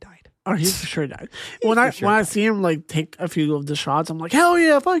fucking died. Oh, he for sure died. When I see him like take a few of the shots, I'm like, hell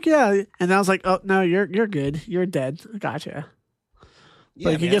yeah, fuck yeah. And I was like, oh no, you're good. You're dead. Gotcha. Yeah,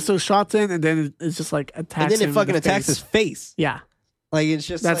 like, he gets those shots in, and then it's just like attacks. And then it fucking attacks his face. Yeah. Like, it's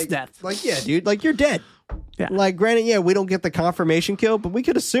just that's death. Like, yeah, dude, like, you're dead. Yeah. Like, granted, yeah, we don't get the confirmation kill, but we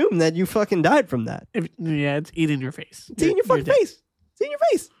could assume that you fucking died from that. It's eating your face. It's eating your fucking face. It's eating your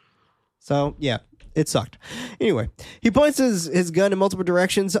face. So, yeah, it sucked. Anyway, he points his gun in multiple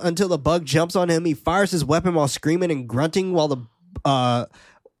directions until the bug jumps on him. He fires his weapon while screaming and grunting while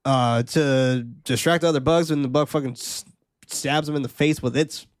to distract the other bugs, and the bug fucking stabs him in the face with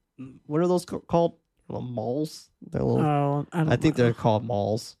its, what are those called? little moles. They're little. Oh, I think they're called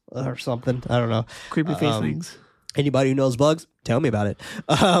moles or something. I don't know. creepy face things. Anybody who knows bugs, tell me about it.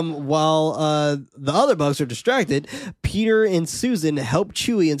 While the other bugs are distracted, Peter and Susan help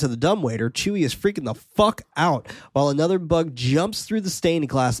Chewie into the dumbwaiter. Chewie is freaking the fuck out while another bug jumps through the stained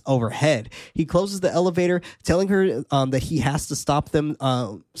glass overhead. He closes the elevator, telling her that he has to stop them.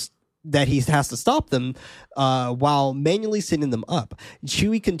 While manually sending them up.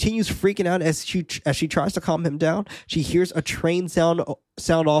 Chewie continues freaking out as she tries to calm him down. She hears a train sound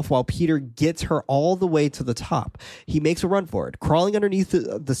off while Peter gets her all the way to the top. He makes a run for it, crawling underneath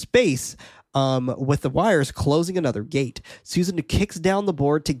the space with the wires closing another gate. Susan kicks down the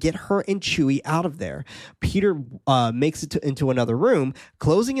board to get her and Chewie out of there. Peter makes it into another room,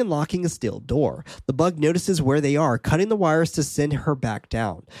 closing and locking a steel door. The bug notices where they are, cutting the wires to send her back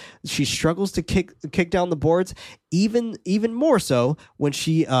down. She struggles to kick down the boards, even more so when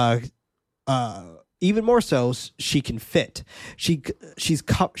she can fit. She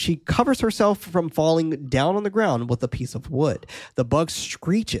covers herself from falling down on the ground with a piece of wood. The bug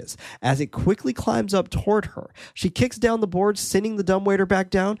screeches as it quickly climbs up toward her. She kicks down the board, sending the dumbwaiter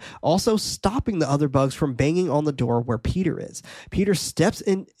back down, also stopping the other bugs from banging on the door where Peter is. Peter steps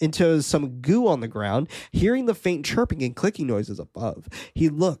into some goo on the ground, hearing the faint chirping and clicking noises above. He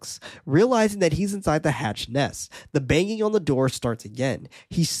looks, realizing that he's inside the hatch nest. The banging on the door starts again.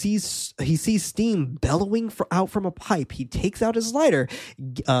 He sees steam bellowing out from a pipe. He takes out his lighter,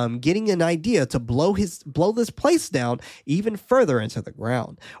 getting an idea to blow this place down even further into the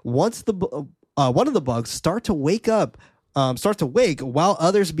ground. Once one of the bugs starts to wake while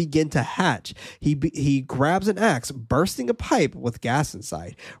others begin to hatch. He grabs an axe, bursting a pipe with gas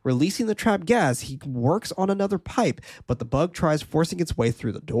inside. Releasing the trapped gas, he works on another pipe, but the bug tries forcing its way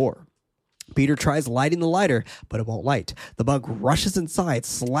through the door. Peter tries lighting the lighter, but it won't light. The bug rushes inside,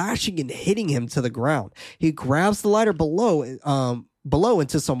 slashing and hitting him to the ground. He grabs the lighter below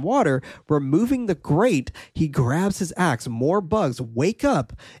into some water, removing the grate. He grabs his axe. More bugs wake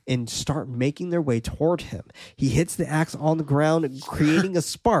up and start making their way toward him. He hits the axe on the ground, creating a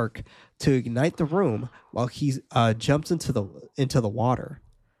spark to ignite the room while he jumps into the water.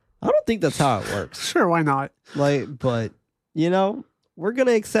 I don't think that's how it works. Sure, why not? But we're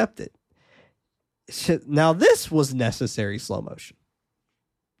gonna accept it. Now this was necessary slow motion.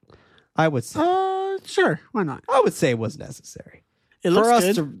 I would say. Sure, why not? I would say it was necessary. It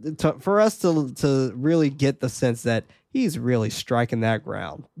looks good. For us to really get the sense that he's really striking that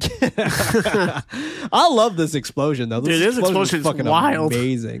ground. I love this explosion though. This explosion is fucking wild.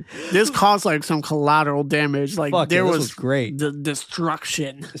 Amazing. This caused some collateral damage. There was great. The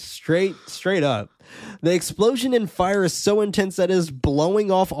destruction. Straight up. The explosion and fire is so intense that it is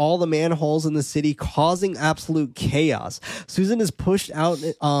blowing off all the manholes in the city, causing absolute chaos. Susan is pushed out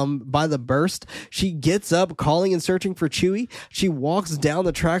by the burst. She gets up, calling and searching for Chewie. She walks down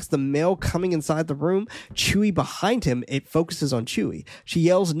the tracks, the male coming inside the room. Chewie behind him. It focuses on Chewie. She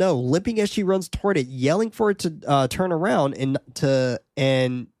yells no, limping as she runs toward it, yelling for it to turn around and to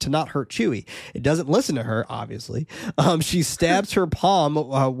not hurt Chewie. It doesn't listen to her, obviously. She stabs her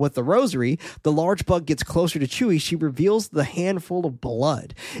palm with the rosary. The large bug gets closer to Chewie. She reveals the handful of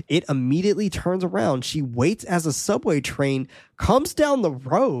blood. It immediately turns around. She waits as a subway train comes down the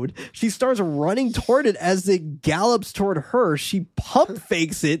road. She starts running toward it as it gallops toward her. She pump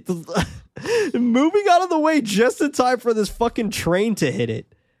fakes it, moving out of the way just in time for this fucking train to hit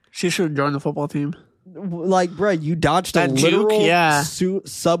it. She should join the football team. Bro, you dodged a literal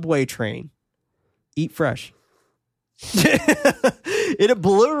subway train. Eat fresh. It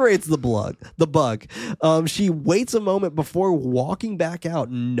obliterates the bug. She waits a moment before walking back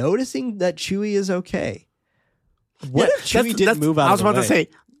out, noticing that Chewie is okay. What if Chewie didn't move out of the way? I was about to say,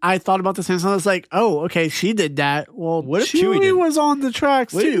 I thought about the same thing. I was like, oh, okay, she did that. Well, what if Chewie was on the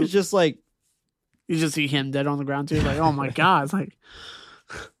tracks too? It was just like, you just see him dead on the ground too. Like, oh my god, it's like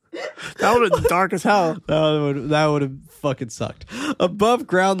that would have been dark as hell. That would have fucking sucked. Above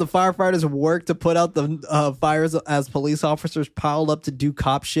ground, the firefighters work to put out the fires as police officers piled up to do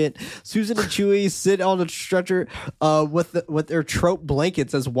cop shit. Susan and Chewie sit on a stretcher with their trope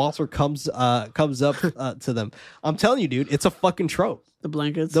blankets as Walter comes up to them. I'm telling you, dude, it's a fucking trope. The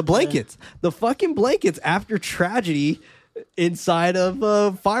blankets. The fucking blankets after tragedy inside of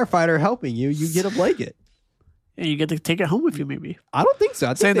a firefighter helping you get a blanket. And you get to take it home with you, maybe. I don't think so.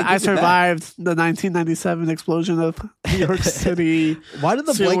 I think I survived the 1997 explosion of New York City. Why do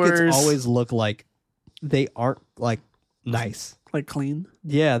the blankets always look like they aren't like nice? Like clean?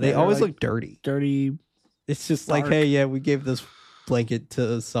 Yeah, they always look dirty. Dirty. It's just dark. Like, hey, yeah, we gave this blanket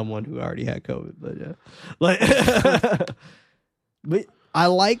to someone who already had COVID, but yeah. Like, but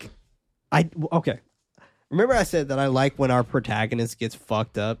okay. Remember I said that I like when our protagonist gets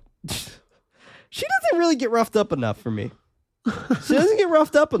fucked up? She doesn't really get roughed up enough for me. She doesn't get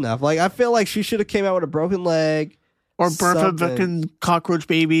roughed up enough. Like, I feel like she should have came out with a broken leg. Or birth a fucking cockroach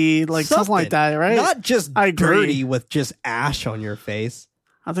baby, like something like that, right? Not just I agree. dirty with just ash on your face.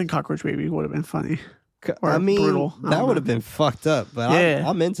 I think cockroach baby would have been funny. I mean, brutal. that would have been fucked up, but Yeah.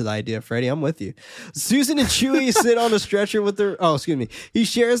 I'm into the idea, Freddie. I'm with you. Susan and Chewie sit on a stretcher with their. Oh, excuse me. He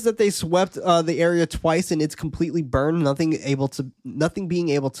shares that they swept the area twice and it's completely burned. Nothing being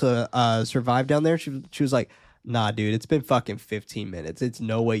able to survive down there. She was like, nah, dude, it's been fucking 15 minutes. It's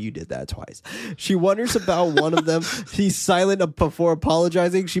no way you did that twice. She wonders about one of them. He's silent before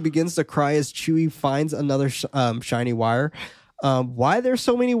apologizing. She begins to cry as Chewie finds another shiny wire. Why there's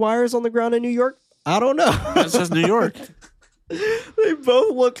so many wires on the ground in New York? I don't know. That's just New York. They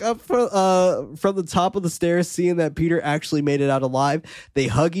both look up from the top of the stairs, seeing that Peter actually made it out alive. They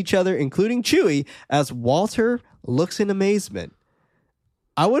hug each other, including Chewie, as Walter looks in amazement.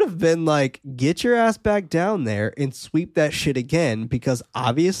 I would have been like, get your ass back down there and sweep that shit again, because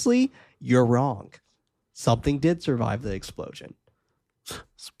obviously you're wrong. Something did survive the explosion.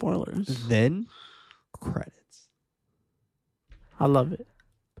 Spoilers. Then, credits. I love it.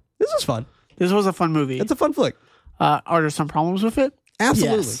 This was fun. This was a fun movie. It's a fun flick. Are there some problems with it?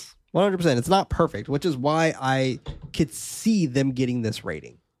 Absolutely. Yes. 100%. It's not perfect, which is why I could see them getting this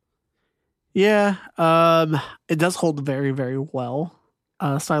rating. Yeah. It does hold very, very well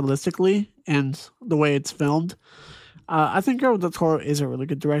stylistically and the way it's filmed. I think Guillermo del Toro is a really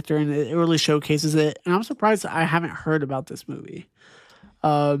good director, and it really showcases it. And I'm surprised I haven't heard about this movie.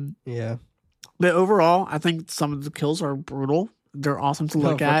 Yeah. But overall, I think some of the kills are brutal. They're awesome to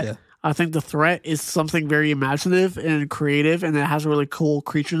look at. Yeah. I think the threat is something very imaginative and creative, and it has a really cool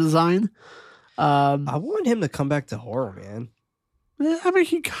creature design. I want him to come back to horror, man. I mean,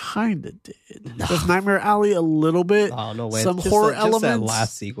 he kind of did. With Nightmare Alley a little bit. Oh, no way. Some Just horror that elements.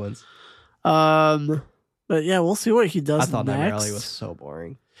 last sequence. But yeah, we'll see what he does I thought next. Nightmare Alley was so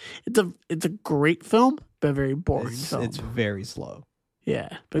boring. It's a great film, but a very boring film. It's very slow. Yeah.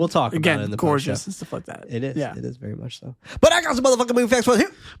 But We'll talk again, about it in the gorgeous post-show. and stuff like that. It is. Yeah. It is very much so. But I got some motherfucking movie facts for you.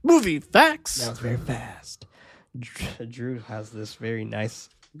 Movie facts. That was very fast. Drew has this very nice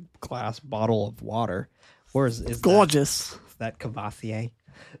glass bottle of water. Where is Gorgeous. that Cavassier?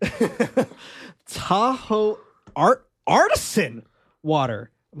 Tahoe Artisan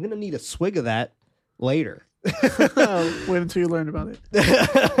water. I'm gonna need a swig of that later. Wait until you learn about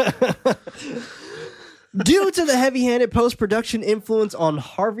it. Due to the heavy-handed post-production influence on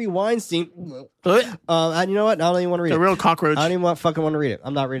Harvey Weinstein, and you know what? I don't even want to read The it. real cockroach. I don't even fucking want to read it.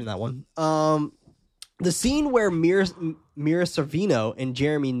 I'm not reading that one. The scene where Mira Sorvino and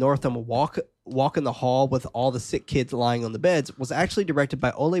Jeremy Northam walk in the hall with all the sick kids lying on the beds was actually directed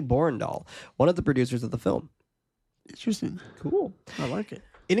by Ole Borendal, one of the producers of the film. Interesting. Cool. I like it.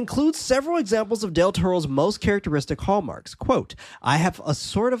 It includes several examples of Del Toro's most characteristic hallmarks. Quote, I have a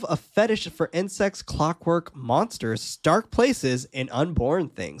sort of a fetish for insects, clockwork, monsters, dark places, and unborn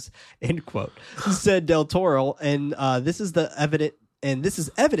things, end quote, said Del Toro. And this is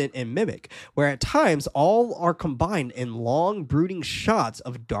evident in Mimic, where at times all are combined in long, brooding shots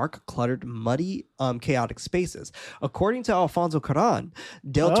of dark, cluttered, muddy, chaotic spaces. According to Alfonso Cuarón,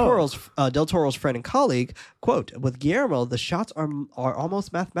 Del Toro's friend and colleague, quote, with Guillermo, the shots are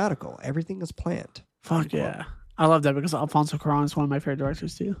almost mathematical. Everything is planned. Fuck yeah. I love that because Alfonso Cuarón is one of my favorite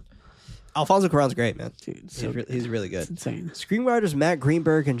directors too. Alfonso Cuarón's great, man. Dude, He's really good. It's insane. Screenwriters Matt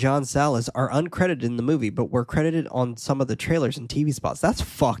Greenberg and John Salas are uncredited in the movie, but were credited on some of the trailers and TV spots. That's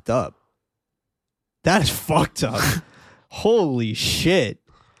fucked up. That is fucked up. Holy shit.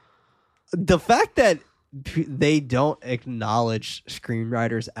 The fact that they don't acknowledge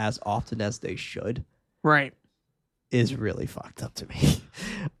screenwriters as often as they should Right. is really fucked up to me.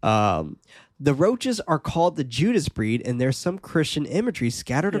 The roaches are called the Judas breed, and there's some Christian imagery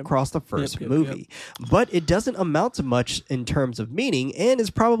scattered across the first movie. But it doesn't amount to much in terms of meaning, and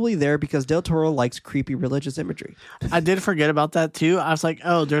is probably there because Del Toro likes creepy religious imagery. I did forget about that too. I was like,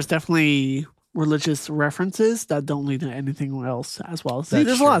 oh, there's definitely religious references that don't lead to anything else as well. See,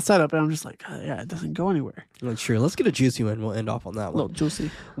 there's a lot of setup, and I'm just like, oh, yeah, it doesn't go anywhere. That's true. Let's get a juicy one. We'll end off on that A one. little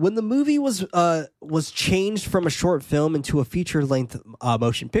juicy. When the movie was changed from a short film into a feature-length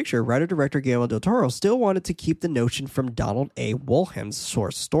motion picture, writer-director Guillermo del Toro still wanted to keep the notion from Donald A. Wollheim's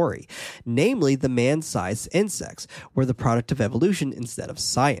source story, namely the man-sized insects were the product of evolution instead of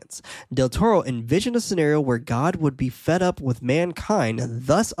science. Del Toro envisioned a scenario where God would be fed up with mankind,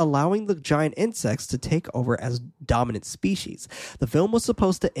 thus allowing the giant insects to take over as dominant species. The film was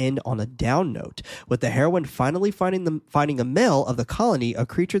supposed to end on a down note, with the heroine finally finding a male of the colony, a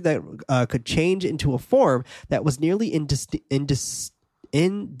creature that could change into a form that was nearly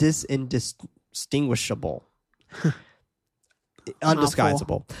indistinguishable.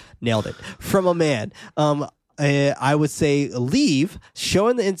 Undisguisable. Nailed it. From a man. I would say leave,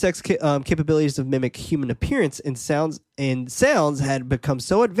 showing the insect's capabilities to mimic human appearance and sounds had become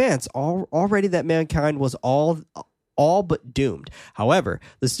so advanced already that mankind was all but doomed. However,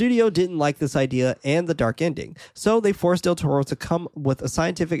 the studio didn't like this idea and the dark ending, so they forced Del Toro to come with a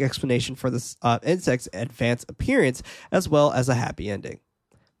scientific explanation for this insect's advanced appearance as well as a happy ending.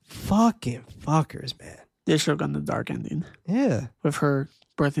 Fucking fuckers, man. They should have gone the dark ending. Yeah. With her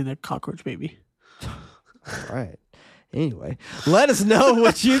birthing a cockroach baby. All right. Anyway, let us know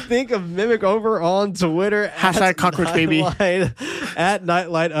what you think of Mimic over on Twitter. Hashtag cockroach baby. At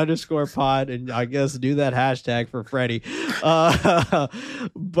Nightlight_pod. And I guess do that hashtag for Freddie.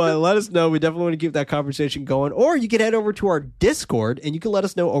 But let us know. We definitely want to keep that conversation going. Or you can head over to our Discord and you can let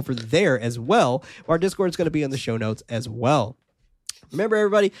us know over there as well. Our Discord is going to be in the show notes as well. Remember,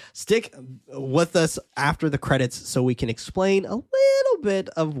 everybody, stick with us after the credits so we can explain a little bit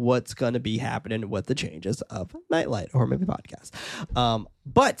of what's going to be happening with the changes of Nightlight Horror Movie Podcast.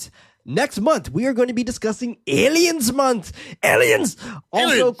 But next month, we are going to be discussing Aliens Month. Aliens!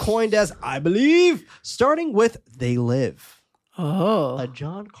 Also coined as, I believe, starting with They Live. Oh. A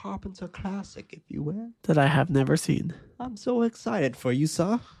John Carpenter classic, if you will. That I have never seen. I'm so excited for you,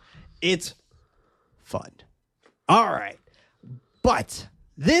 sir. It's fun. All right. But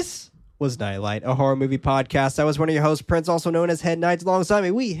this was Nightlight, a horror movie podcast. I was one of your hosts, Prince, also known as Head Knights. Alongside me,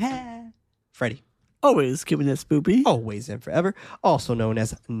 we had Freddie. Always keeping it spoopy. Always and forever. Also known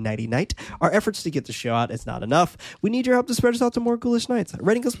as Nighty Night. Our efforts to get the show out is not enough. We need your help to spread us out to more ghoulish nights.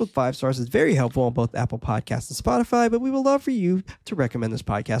 Rating us with 5 stars is very helpful on both Apple Podcasts and Spotify, but we would love for you to recommend this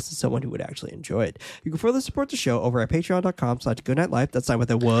podcast to someone who would actually enjoy it. You can further support the show over at patreon.com/goodnightlife. That's signed with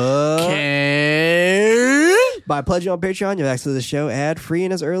a what? Okay. By pledging on Patreon, you have access to the show ad-free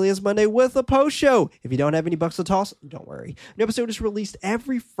and as early as Monday with a post show. If you don't have any bucks to toss, don't worry. An episode is released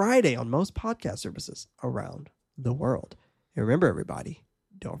every Friday on most podcast services around the world. And remember, everybody,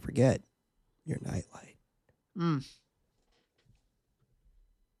 don't forget your nightlight.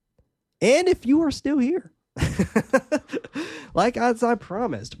 And if you are still here, like as I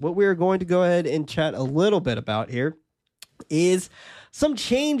promised, what we're going to go ahead and chat a little bit about here is some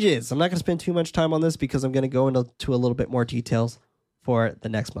changes. I'm not going to spend too much time on this because I'm going to go into a little bit more details for the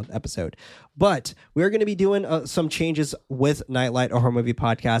next month episode. But we're going to be doing some changes with Nightlight, a horror movie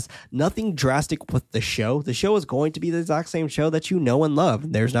podcast. Nothing drastic with the show. The show is going to be the exact same show that you know and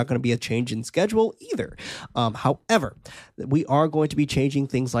love. There's not going to be a change in schedule either. However, we are going to be changing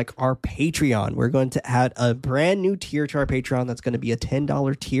things like our Patreon. We're going to add a brand new tier to our Patreon that's going to be a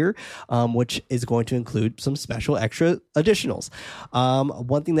 $10 tier, which is going to include some special extra additionals.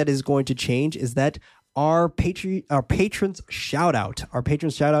 One thing that is going to change is that our patrons shout out. Our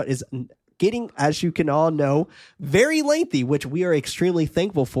patrons shout out is getting, as you can all know, very lengthy, which we are extremely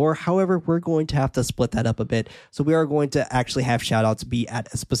thankful for. However, we're going to have to split that up a bit. So we are going to actually have shout outs be at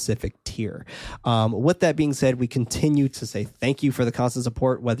a specific tier. With that being said, we continue to say thank you for the constant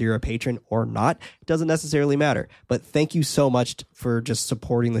support, whether you're a patron or not. It doesn't necessarily matter. But thank you so much for just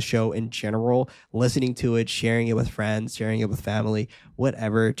supporting the show in general, listening to it, sharing it with friends, sharing it with family,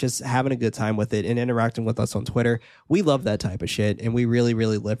 whatever, just having a good time with it and interacting with us on Twitter. We love that type of shit, and we really,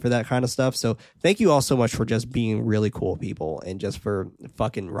 really live for that kind of stuff. So thank you all so much for just being really cool people and just for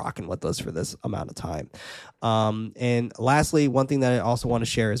fucking rocking with us for this amount of time. And lastly, one thing that I also want to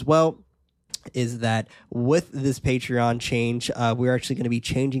share as well is that with this Patreon change, we're actually going to be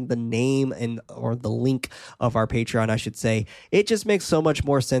changing the name or the link of our Patreon, I should say. It just makes so much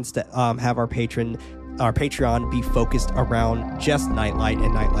more sense to have our Patreon be focused around just Nightlight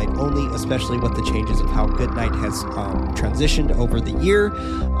and Nightlight only, especially with the changes of how Goodnight has transitioned over the year,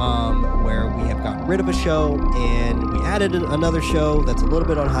 where we have gotten rid of a show and we added another show that's a little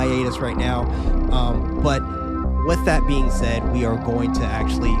bit on hiatus right now. But with that being said, we are going to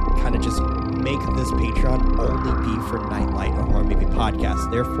actually kind of just make this Patreon only be for Nightlight, a horror movie podcast.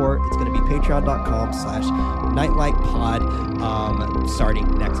 Therefore, it's going to be patreon.com/nightlightpod starting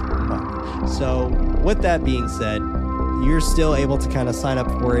next month. So with that being said, you're still able to kind of sign up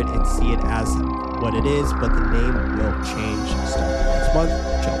for it and see it as what it is, but the name will change starting next month,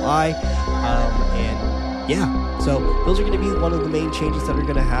 July. And yeah, so those are going to be one of the main changes that are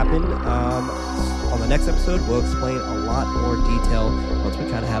going to happen. On the next episode, we'll explain a lot more detail once we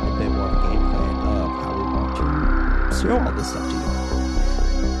kind of have a bit more of a game plan of how we want to show all this stuff to you.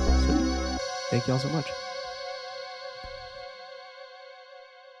 Sweet. Thank you all so much.